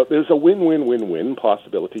territory. So there's a win-win-win-win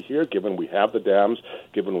possibility here, given we have the dams,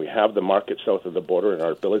 given we have the market south of the border, and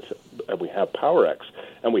our ability and we have PowerX,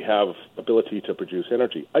 and we have ability to produce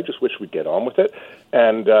energy. I just wish we'd get on with it,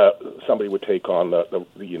 and somebody would take on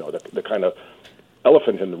the kind of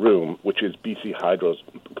elephant in the room, which is BC Hydro's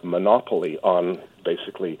monopoly on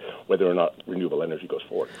basically whether or not renewable energy goes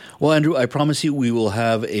forward. Well, Andrew, I promise you we will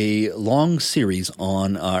have a long series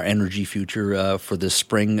on our energy future for the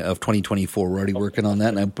spring of 2024. We're already working on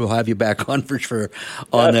that, and we'll have you back on for sure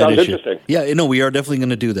on that issue. Interesting. Yeah, no, we are definitely going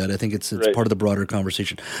to do that. I think it's part of the broader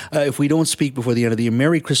conversation. If we don't speak before the end of the year,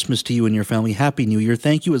 Merry Christmas to you and your family. Happy New Year.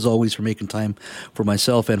 Thank you, as always, for making time for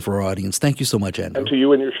myself and for our audience. Thank you so much, Andrew. And to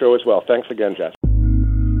you and your show as well. Thanks again, Jess.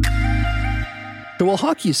 So while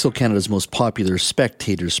hockey is still Canada's most popular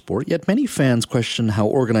spectator sport, yet many fans question how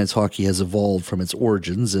organized hockey has evolved from its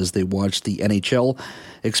origins as they watch the NHL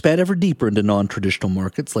expand ever deeper into non-traditional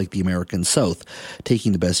markets like the American South,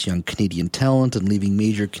 taking the best young Canadian talent and leaving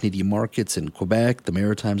major Canadian markets in Quebec, the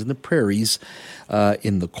Maritimes, and the Prairies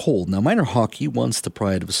in the cold. Now, minor hockey, once the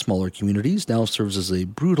pride of smaller communities, now serves as a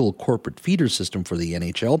brutal corporate feeder system for the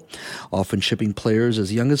NHL, often shipping players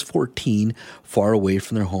as young as 14 far away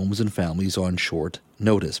from their homes and families on short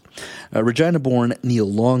notice. Regina-born Neil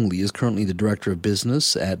Longley is currently the Director of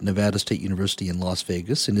Business at Nevada State University in Las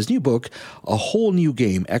Vegas. In his new book, A Whole New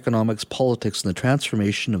Game, Economics, Politics, and the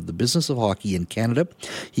Transformation of the Business of Hockey in Canada,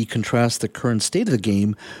 he contrasts the current state of the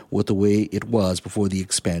game with the way it was before the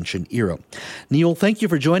expansion era. Neil, thank you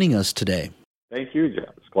for joining us today. Thank you,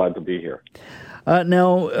 Jeff. Glad to be here.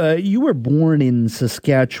 Now, you were born in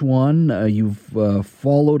Saskatchewan. You've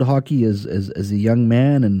followed hockey as a young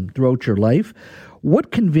man and throughout your life.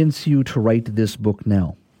 What convinced you to write this book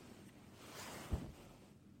now?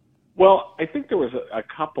 Well, I think there was a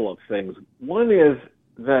couple of things. One is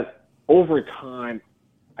that over time,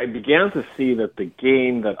 I began to see that the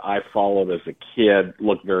game that I followed as a kid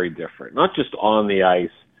looked very different, not just on the ice,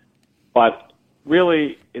 but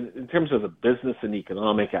really in terms of the business and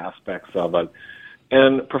economic aspects of it.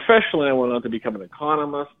 And professionally, I went on to become an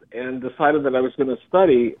economist and decided that I was going to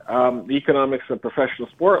study the economics of professional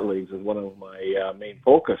sport leagues as one of my main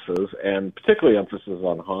focuses, and particularly emphasis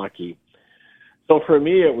on hockey. So for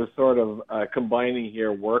me, it was sort of combining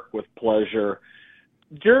here work with pleasure.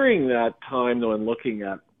 During that time, though, and looking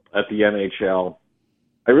at the NHL,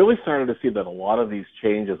 I really started to see that a lot of these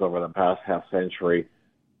changes over the past half century,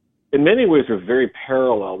 in many ways, are very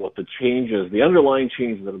parallel with the changes, the underlying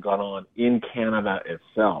changes that have gone on in Canada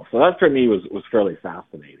itself. So that for me was fairly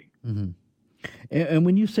fascinating. Mm-hmm. And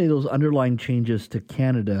when you say those underlying changes to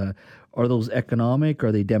Canada, are those economic?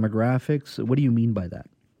 Are they demographics? What do you mean by that?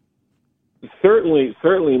 Certainly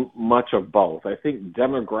much of both. I think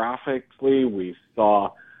demographically, we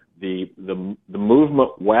saw the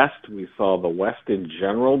movement west. We saw the West in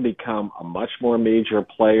general become a much more major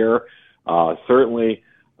player. Certainly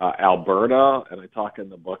Alberta, and I talk in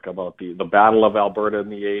the book about the Battle of Alberta in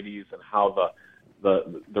the 80s and how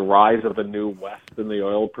the rise of the new West and the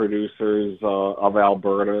oil producers of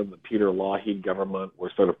Alberta, the Peter Lougheed government,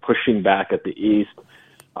 were sort of pushing back at the East.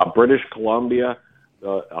 British Columbia,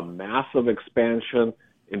 a massive expansion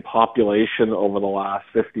in population over the last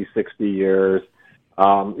 50, 60 years.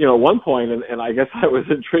 At one point, and I guess I was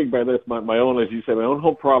intrigued by this, my own, as you said, my own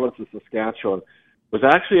home province of Saskatchewan was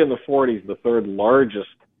actually in the 40s the third largest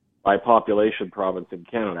by population province in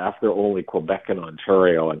Canada, after only Quebec and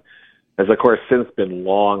Ontario, and has, of course, since been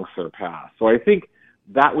long surpassed. So I think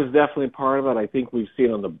that was definitely part of it. I think we've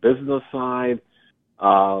seen on the business side,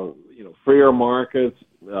 freer markets,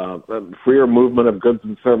 freer movement of goods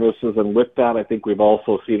and services, and with that, I think we've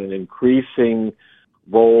also seen an increasing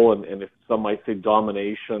role, and if some might say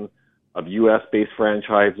domination, of U.S.-based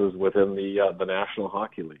franchises within the National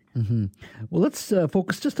Hockey League. Mm-hmm. Well, let's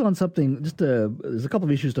focus just on something. There's a couple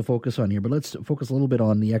of issues to focus on here, but let's focus a little bit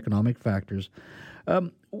on the economic factors.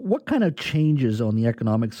 What kind of changes on the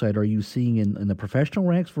economic side are you seeing in the professional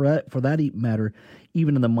ranks, for that matter,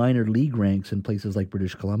 even in the minor league ranks in places like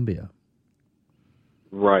British Columbia?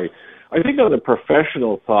 Right. I think on the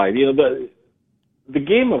professional side, the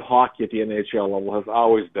game of hockey at the NHL level has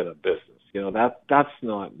always been a business. That's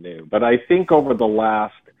not new. But I think over the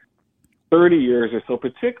last 30 years or so,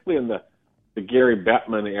 particularly in the Gary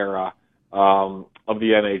Bettman era of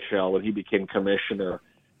the NHL when he became commissioner,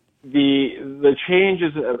 the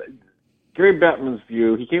changes. Gary Bettman's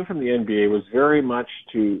view, he came from the NBA, was very much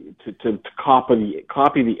to copy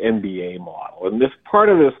the NBA model, and this part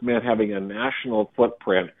of this meant having a national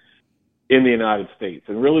footprint in the United States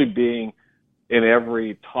and really being in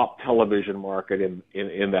every top television market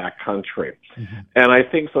in that country. Mm-hmm. And I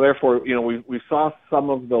think so. Therefore, we saw some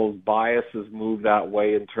of those biases move that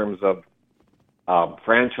way in terms of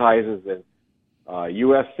franchises in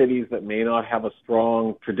U.S. cities that may not have a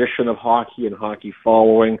strong tradition of hockey and hockey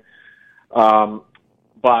following,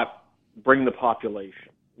 but bring the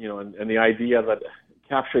population. And the idea that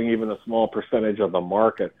capturing even a small percentage of the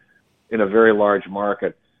market in a very large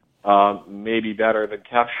market may be better than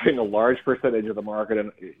capturing a large percentage of the market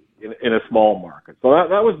in a small market. So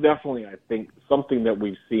that was definitely, I think, something that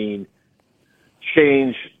we've seen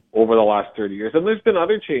change over the last 30 years. And there's been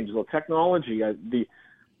other changes. Well, technology,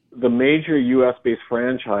 the major U.S.-based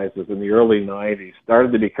franchises in the early 90s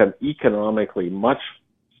started to become economically much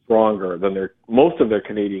stronger than most of their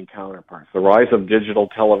Canadian counterparts. The rise of digital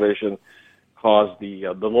television caused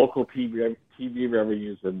the local TV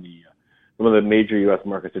revenues in some of the major U.S.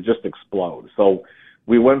 markets to just explode. So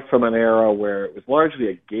we went from an era where it was largely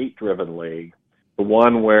a gate-driven league to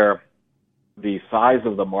one where the size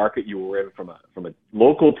of the market you were in from a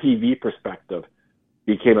local TV perspective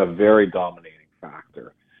became a very dominating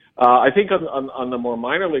factor. I think on the more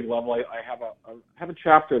minor league level, I have a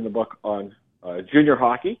chapter in the book on junior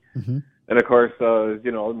hockey, mm-hmm. and of course,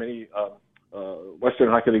 many Western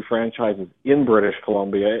Hockey League franchises in British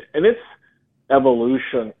Columbia, and its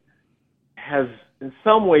evolution has in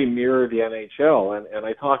some way mirrored the NHL. And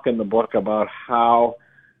I talk in the book about how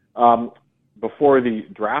before the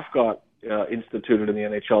draft got instituted in the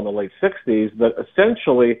NHL in the late 60s, that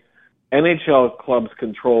essentially NHL clubs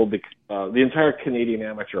controlled the entire Canadian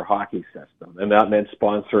amateur hockey system, and that meant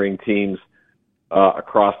sponsoring teams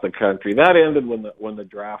across the country. That ended when the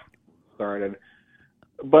draft started,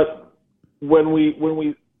 but when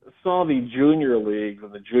we saw the junior leagues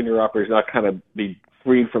and the junior operators not kind of be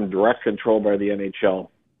freed from direct control by the NHL,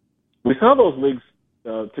 we saw those leagues,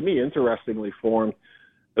 to me, interestingly formed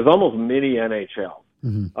as almost mini NHL,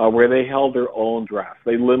 where they held their own drafts.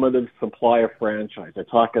 They limited supply of franchise. I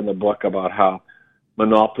talk in the book about how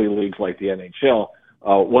monopoly leagues like the NHL,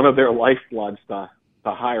 one of their lifebloods to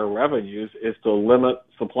higher revenues is to limit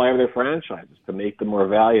supply of their franchises, to make them more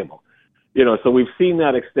valuable. So we've seen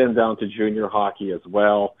that extend down to junior hockey as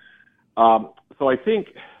well. So I think,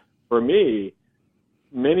 for me,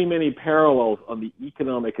 many parallels on the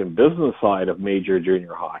economic and business side of major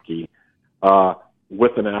junior hockey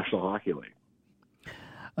with the National Hockey League.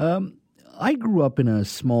 I grew up in a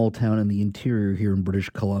small town in the interior here in British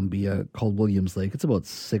Columbia called Williams Lake. It's about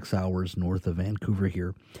 6 hours north of Vancouver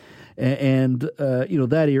here. And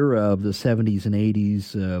that era of the 70s and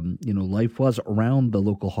 80s, life was around the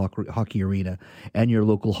local hockey arena and your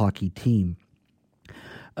local hockey team.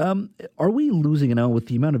 Are we losing it out with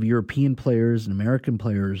the amount of European players and American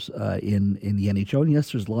players in the NHL? And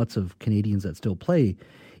yes, there's lots of Canadians that still play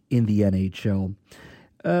in the NHL.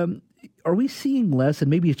 Are we seeing less, and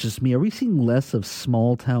maybe it's just me, are we seeing less of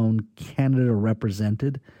small-town Canada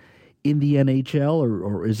represented in the NHL,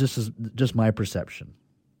 or is this just my perception?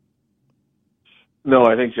 No,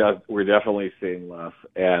 I think we're definitely seeing less.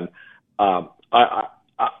 And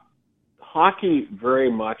hockey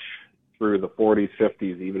very much through the 40s,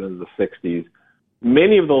 50s, even into the 60s,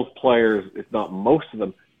 many of those players, if not most of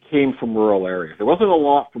them, came from rural areas. There wasn't a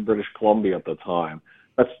lot from British Columbia at the time.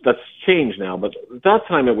 That's changed now, but at that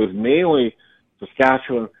time it was mainly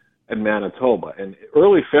Saskatchewan and Manitoba. In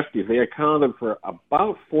early 50s, they accounted for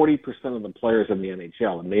about 40% of the players in the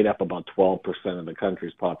NHL and made up about 12% of the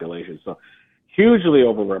country's population. So hugely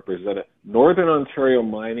overrepresented. Northern Ontario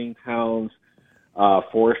mining towns,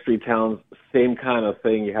 forestry towns, same kind of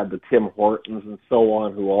thing. You had the Tim Hortons and so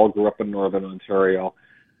on, who all grew up in Northern Ontario.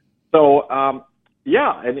 So, and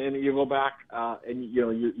you go back and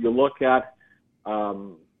you look at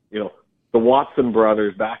the Watson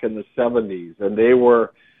brothers back in the 70s, and they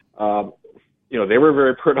were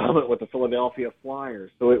very predominant with the Philadelphia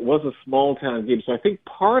Flyers. So it was a small town game. So I think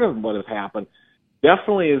part of what has happened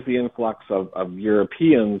definitely is the influx of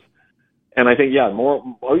Europeans. And I think,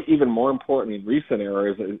 even more importantly in recent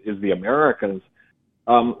eras is the Americans.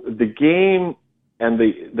 The game and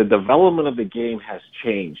the development of the game has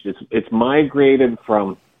changed. It's migrated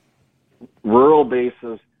from rural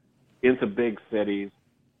bases into big cities.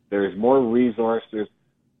 There's more resources.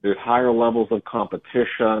 There's higher levels of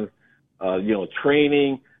competition.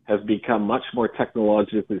 Training has become much more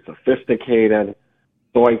technologically sophisticated.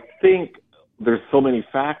 So I think there's so many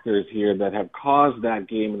factors here that have caused that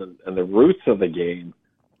game and the roots of the game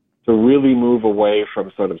to really move away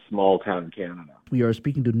from sort of small-town Canada. We are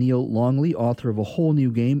speaking to Neil Longley, author of A Whole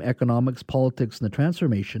New Game, Economics, Politics, and the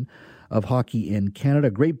Transformation of Hockey in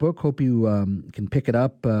Canada. Great book. Hope you can pick it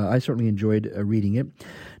up. I certainly enjoyed reading it.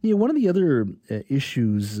 Neil, one of the other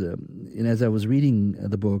issues, and as I was reading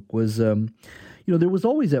the book, was there was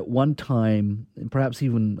always at one time, and perhaps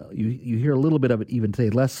even you hear a little bit of it even today,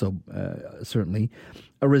 less so certainly,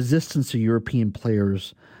 a resistance to European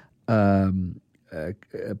players playing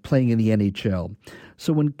in the NHL.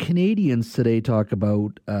 So when Canadians today talk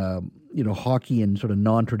about hockey in sort of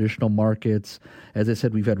non-traditional markets, as I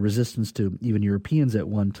said, we've had resistance to even Europeans at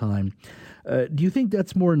one time. Do you think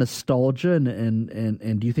that's more nostalgia,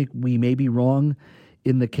 and do you think we may be wrong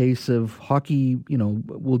in the case of hockey?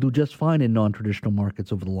 Will do just fine in non-traditional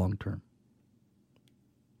markets over the long term.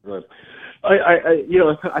 Right.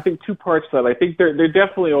 I think two parts to that. I think there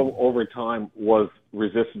definitely over time was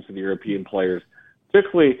resistance to the European players,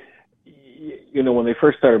 particularly when they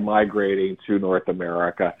first started migrating to North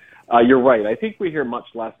America. You're right. I think we hear much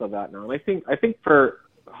less of that now, and I think for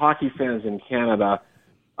hockey fans in Canada,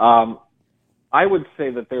 I would say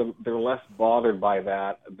that they're less bothered by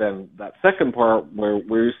that than that second part, where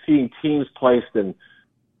we're seeing teams placed in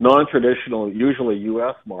non-traditional, usually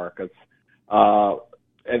U.S. markets.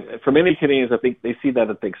 And for many Canadians, I think they see that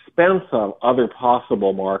at the expense of other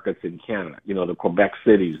possible markets in Canada. The Quebec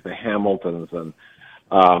cities, the Hamiltons, and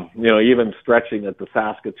even stretching at the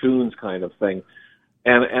Saskatoons kind of thing.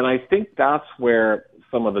 And I think that's where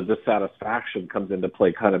some of the dissatisfaction comes into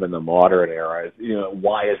play kind of in the modern era.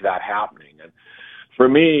 Why is that happening? And for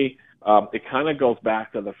me, it kind of goes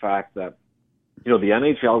back to the fact that, the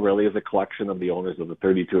NHL really is a collection of the owners of the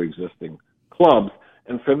 32 existing clubs.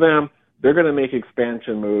 And for them, they're going to make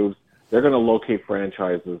expansion moves. They're going to locate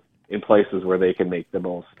franchises in places where they can make the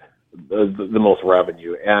most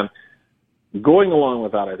revenue. And going along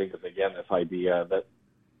with that, I think, is, again, this idea that,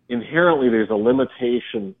 inherently there's a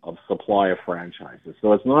limitation of supply of franchises.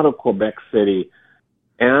 So it's not a Quebec City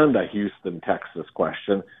and a Houston, Texas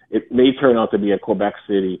question. It may turn out to be a Quebec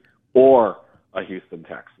City or a Houston,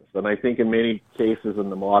 Texas. And I think in many cases in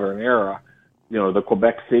the modern era, the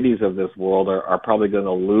Quebec cities of this world are probably going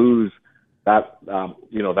to lose that,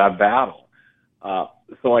 that battle.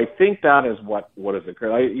 So I think that is what has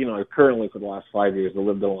occurred. I currently for the last 5 years I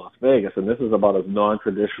lived in Las Vegas, and this is about as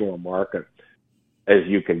non-traditional a market as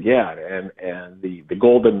you could get. And the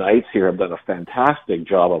Golden Knights here have done a fantastic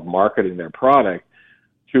job of marketing their product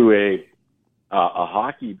to a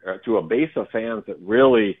hockey, to a base of fans that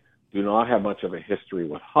really do not have much of a history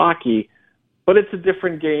with hockey. But it's a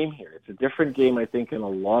different game here. It's a different game, I think, in a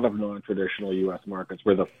lot of non-traditional U.S. markets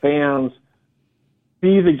where the fans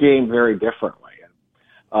see the game very differently.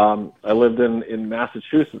 I lived in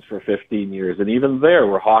Massachusetts for 15 years, and even there,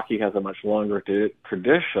 where hockey has a much longer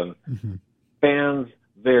tradition, fans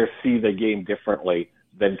there see the game differently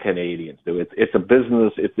than Canadians do. It's a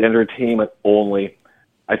business. It's entertainment only.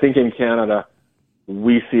 I think in Canada,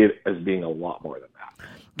 we see it as being a lot more than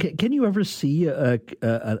that. Can you ever see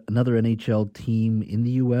another NHL team in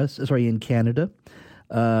the U.S., in Canada,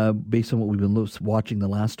 based on what we've been watching the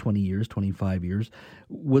last 20 years, 25 years?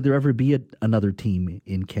 Would there ever be another team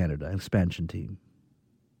in Canada, an expansion team?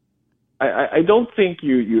 I don't think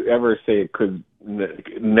you ever say it could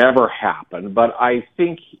never happen, but I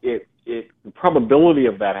think the probability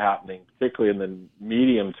of that happening, particularly in the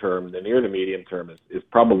medium term, the near to medium term, is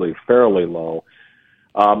probably fairly low.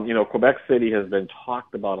 Quebec City has been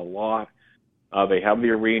talked about a lot. They have the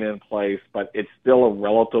arena in place, but it's still a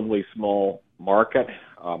relatively small market,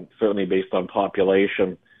 certainly based on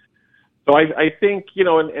population. So I think,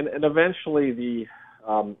 and eventually the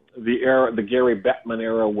Gary Bettman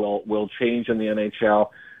era will change in the NHL,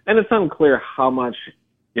 and it's unclear how much,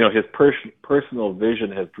 his personal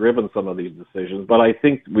vision has driven some of these decisions, but I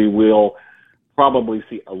think we will probably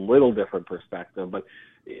see a little different perspective. But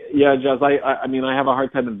yeah, Jazz, I mean, I have a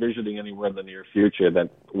hard time envisioning anywhere in the near future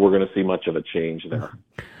that we're going to see much of a change there.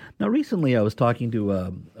 Now, recently I was talking to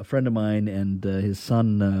a friend of mine, and his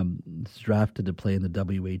son is drafted to play in the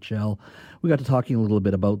WHL. We got to talking a little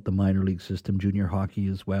bit about the minor league system, junior hockey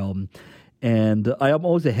as well. And I am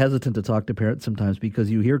always hesitant to talk to parents sometimes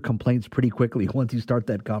because you hear complaints pretty quickly once you start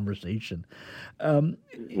that conversation.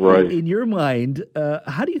 Right. In your mind,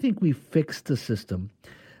 how do you think we fix the system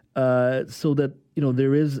so that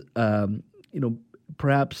there is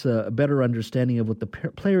perhaps a better understanding of what the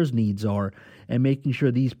players' needs are, and making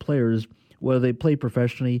sure these players, whether they play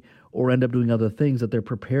professionally or end up doing other things, that they're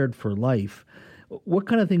prepared for life? What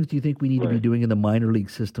kind of things do you think we need to be doing in the minor league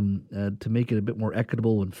system to make it a bit more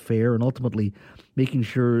equitable and fair, and ultimately making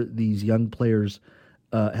sure these young players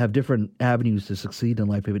have different avenues to succeed in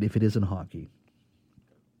life if it isn't hockey?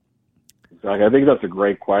 Exactly. I think that's a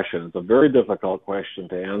great question. It's a very difficult question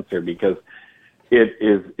to answer because it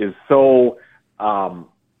is so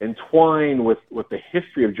entwined with the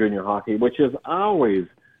history of junior hockey, which has always,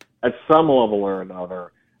 at some level or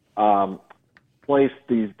another, placed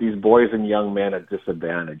these boys and young men at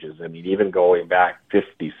disadvantages. I mean, even going back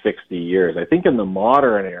 50, 60 years. I think in the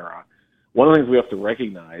modern era, one of the things we have to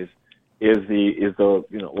recognize is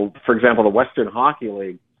for example, the Western Hockey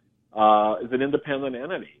League is an independent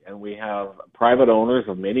entity, and we have private owners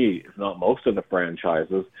of many, if not most, of the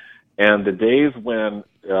franchises. And the days when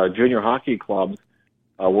junior hockey clubs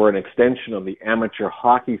were an extension of the amateur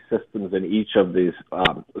hockey systems in each of these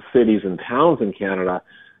cities and towns in Canada,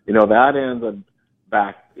 that ended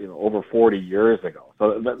back over 40 years ago.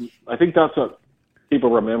 So I think that's what people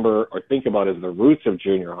remember or think about as the roots of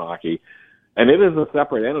junior hockey, and it is a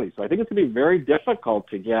separate entity. So I think it's going to be very difficult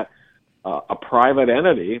to get a private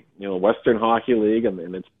entity, Western Hockey League,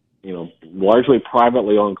 and it's largely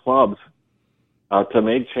privately owned clubs to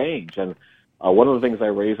make change. And one of the things I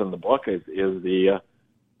raise in the book is the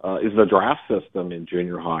draft system in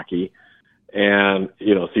junior hockey, and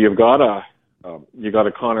so you've got a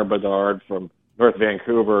Connor Bedard from North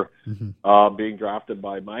Vancouver being drafted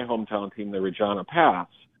by my hometown team, the Regina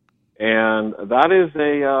Pats, and that is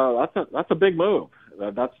that's a big move.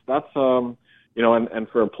 That's and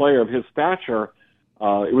for a player of his stature,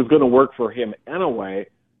 it was going to work for him anyway.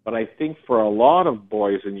 But I think for a lot of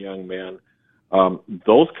boys and young men,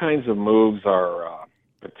 those kinds of moves are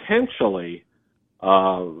potentially.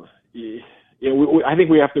 I think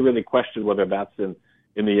we have to really question whether that's in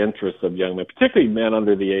the interests of young men, particularly men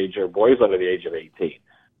under the age or boys under the age of 18.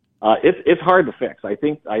 It's hard to fix. I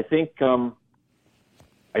think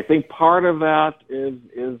part of that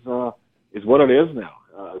is what it is now.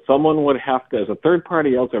 Someone would have to, as a third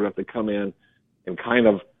party out there, have to come in and kind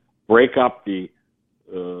of break up the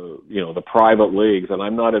the private leagues, and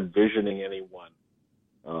I'm not envisioning anyone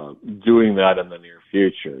doing that in the near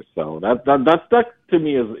future. So that to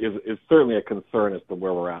me is certainly a concern as to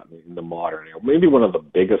where we're at in the modern era. Maybe one of the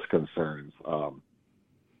biggest concerns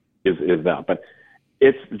is that. But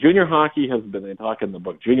it's junior hockey has been, I talk in the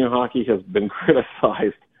book, junior hockey has been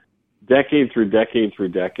criticized decade through decade through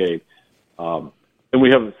decade, and we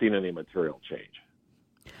haven't seen any material change.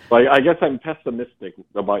 So I guess I'm pessimistic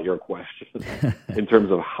about your question in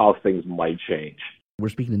terms of how things might change. We're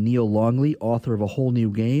speaking to Neil Longley, author of A Whole New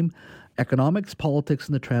Game, Economics, Politics,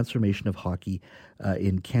 and the Transformation of Hockey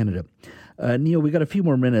in Canada. Neil, we got a few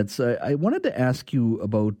more minutes. I wanted to ask you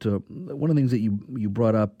about one of the things that you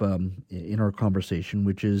brought up in our conversation,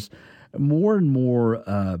 which is more and more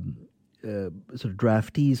sort of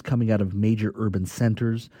draftees coming out of major urban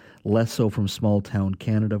centers, less so from small town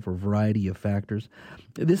Canada for a variety of factors.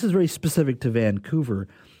 This is very specific to Vancouver,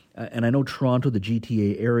 and I know Toronto, the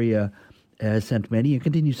GTA area, has sent many and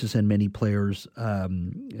continues to send many players to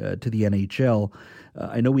the NHL.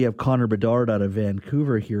 I know we have Connor Bedard out of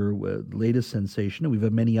Vancouver here, latest sensation, and we've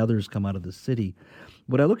had many others come out of the city.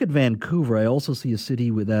 When I look at Vancouver, I also see a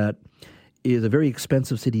city that is a very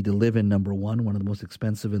expensive city to live in, number one of the most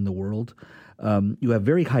expensive in the world. You have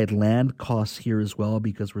very high land costs here as well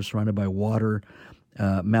because we're surrounded by water,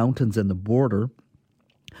 mountains, and the border,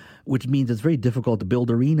 which means it's very difficult to build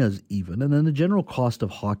arenas even. And then the general cost of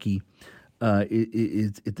hockey,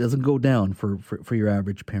 it doesn't go down for your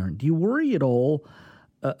average parent. Do you worry at all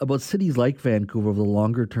about cities like Vancouver over the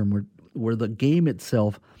longer term where the game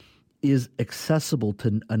itself is accessible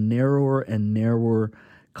to a narrower and narrower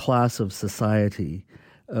class of society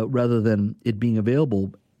rather than it being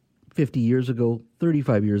available 50 years ago,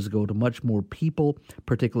 35 years ago to much more people,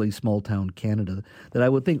 particularly small town Canada, that I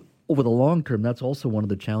would think over the long term, that's also one of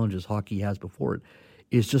the challenges hockey has before it,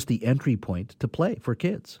 is just the entry point to play for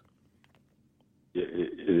kids.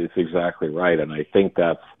 It's exactly right. And I think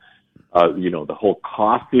that's, the whole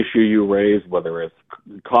cost issue you raised, whether it's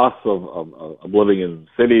costs of living in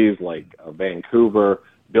cities like Vancouver,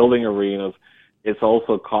 building arenas, it's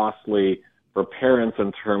also costly for parents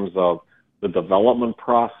in terms of the development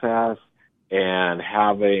process and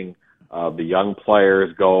having the young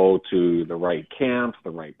players go to the right camps, the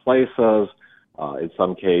right places. In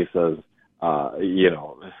some cases,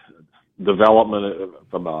 development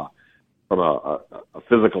from a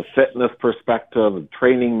physical fitness perspective and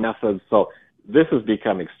training methods. So this has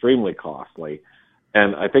become extremely costly.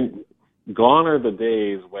 And I think gone are the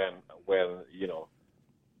days when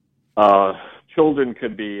children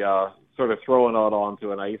could be sort of thrown out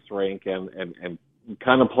onto an ice rink and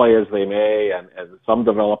kind of play as they may, and some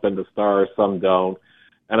develop into stars, some don't.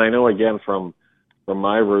 And I know, again, from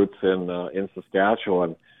my roots in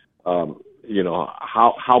Saskatchewan,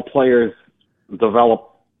 how players develop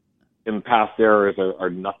in past eras are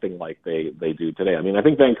nothing like they do today. I mean, I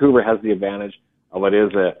think Vancouver has the advantage of it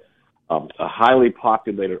is a highly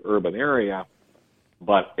populated urban area,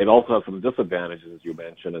 but it also has some disadvantages, as you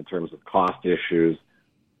mentioned, in terms of cost issues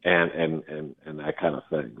and that kind of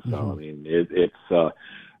thing. So I mean, it's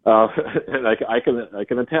and I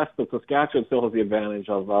can attest that Saskatchewan still has the advantage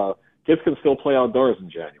of kids can still play outdoors in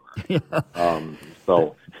January.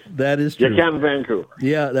 So that is true. You can in Vancouver.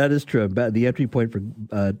 Yeah, that is true. The entry point for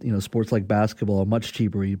sports like basketball are much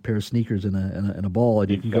cheaper. You pair of sneakers and a ball, and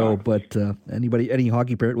you can go. But any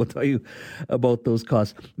hockey parent will tell you about those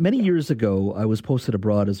costs. Many years ago, I was posted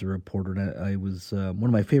abroad as a reporter, and I was one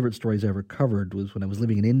of my favorite stories I ever covered was when I was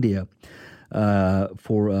living in India.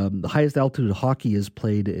 For the highest altitude hockey is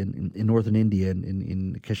played in northern India,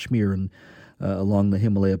 in Kashmir, and along the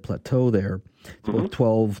Himalaya plateau there. It's about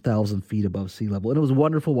 12,000 feet above sea level. And it was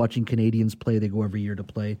wonderful watching Canadians play. They go every year to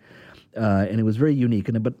play. And it was very unique.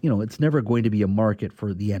 But it's never going to be a market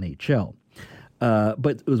for the NHL.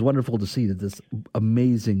 But it was wonderful to see that this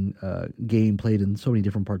amazing game played in so many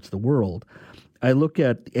different parts of the world. I look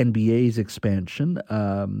at NBA's expansion.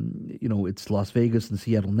 It's Las Vegas and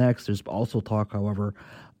Seattle next. There's also talk, however,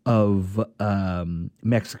 of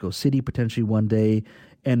Mexico City potentially one day.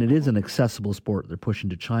 And it is an accessible sport. They're pushing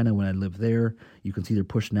to China when I lived there. You can see they're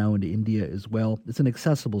pushed now into India as well. It's an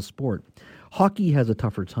accessible sport. Hockey has a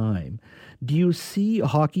tougher time. Do you see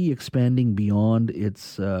hockey expanding beyond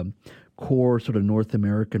its core sort of North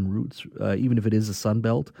American roots, even if it is a Sun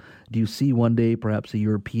Belt? Do you see one day perhaps a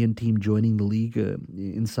European team joining the league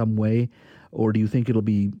in some way? Or do you think it'll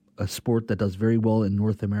be a sport that does very well in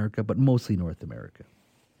North America, but mostly North America?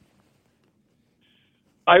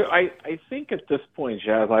 I think at this point,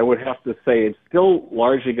 Jazz, I would have to say it's still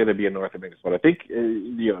largely going to be a North American sport. I think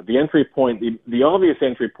the entry point, the obvious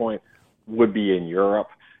entry point would be in Europe,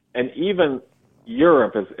 and even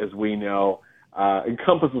Europe, as we know,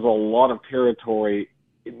 encompasses a lot of territory.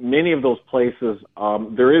 In many of those places,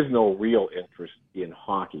 there is no real interest in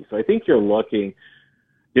hockey. So I think you're looking,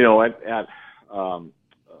 at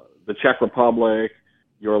the Czech Republic,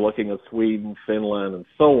 you're looking at Sweden, Finland, and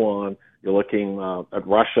so on. You're looking at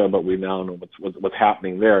Russia, but we now know what's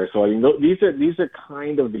happening there. So I mean, these are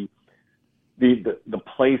kind of the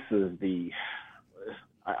places.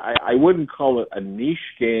 I wouldn't call it a niche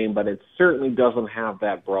game, but it certainly doesn't have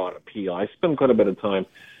that broad appeal. I spent quite a bit of time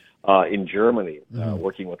in Germany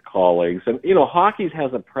working with colleagues, and hockey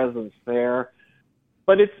has a presence there,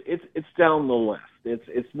 but it's down the list.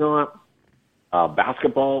 It's not.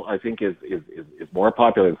 Basketball, I think, is more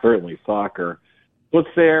popular than certainly soccer. So it's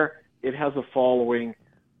there. It has a following,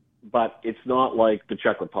 but it's not like the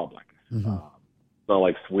Czech Republic. It's not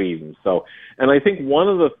like Sweden. So, and I think one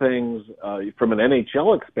of the things from an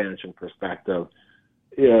NHL expansion perspective,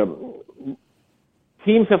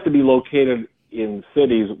 teams have to be located in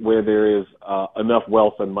cities where there is enough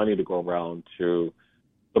wealth and money to go around to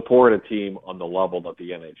support a team on the level that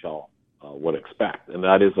the NHL would expect. And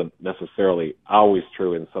that isn't necessarily always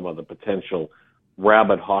true in some of the potential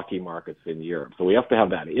rabid hockey markets in Europe. So we have to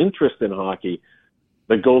have that interest in hockey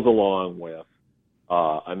that goes along with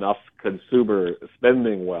enough consumer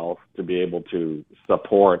spending wealth to be able to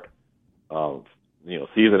support,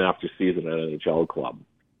 season after season an NHL club.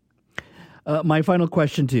 My final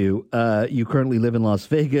question to you. You currently live in Las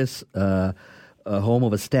Vegas, home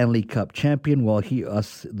of a Stanley Cup champion, while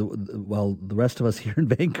the rest of us here in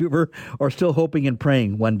Vancouver are still hoping and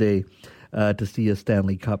praying one day to see a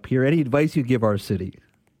Stanley Cup here. Any advice you give our city?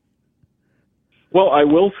 Well, I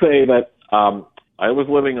will say that I was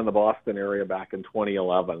living in the Boston area back in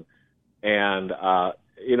 2011, and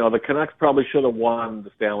the Canucks probably should have won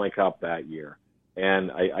the Stanley Cup that year.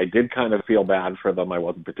 And I did kind of feel bad for them. I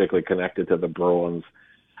wasn't particularly connected to the Bruins.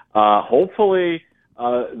 Hopefully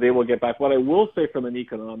they will get back. What I will say from an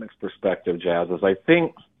economics perspective, Jazz, is I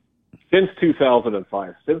think since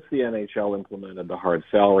 2005, since the NHL implemented the hard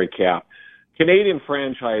salary cap, Canadian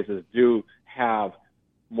franchises do have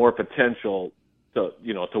more potential to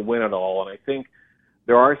win it all. And I think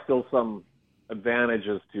there are still some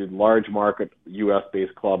advantages to large market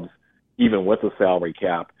U.S.-based clubs, even with the salary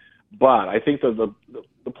cap. But I think the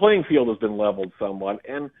playing field has been leveled somewhat.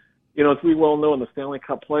 And, as we well know in the Stanley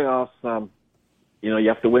Cup playoffs, you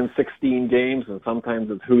have to win 16 games, and sometimes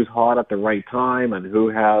it's who's hot at the right time and who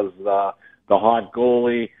has the hot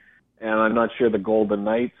goalie. And I'm not sure the Golden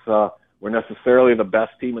Knights were necessarily the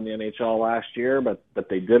best team in the NHL last year, but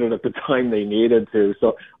they did it at the time they needed to.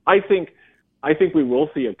 So I think we will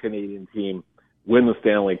see a Canadian team win the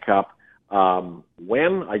Stanley Cup.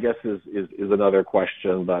 When, I guess, is another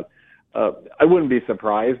question, but I wouldn't be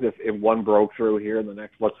surprised if one broke through here in the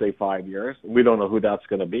next, let's say, 5 years. We don't know who that's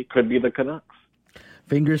going to be. Could be the Canucks.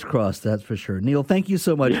 Fingers crossed, that's for sure. Neil, thank you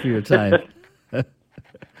so much for your time.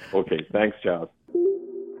 Okay, thanks, Charles.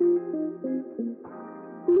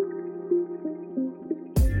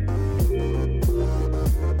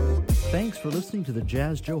 Thanks for listening to the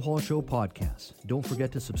Jazz Joe Hall Show podcast. Don't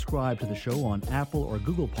forget to subscribe to the show on Apple or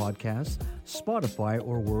Google Podcasts, Spotify,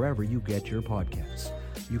 or wherever you get your podcasts.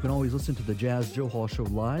 You can always listen to the Jazz Joe Hall Show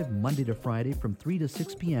live Monday to Friday from 3 to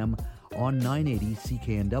 6 p.m. on 980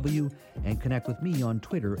 CKNW, and connect with me on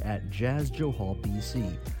Twitter at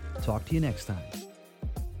JazzJoeHallBC. Talk to you next time.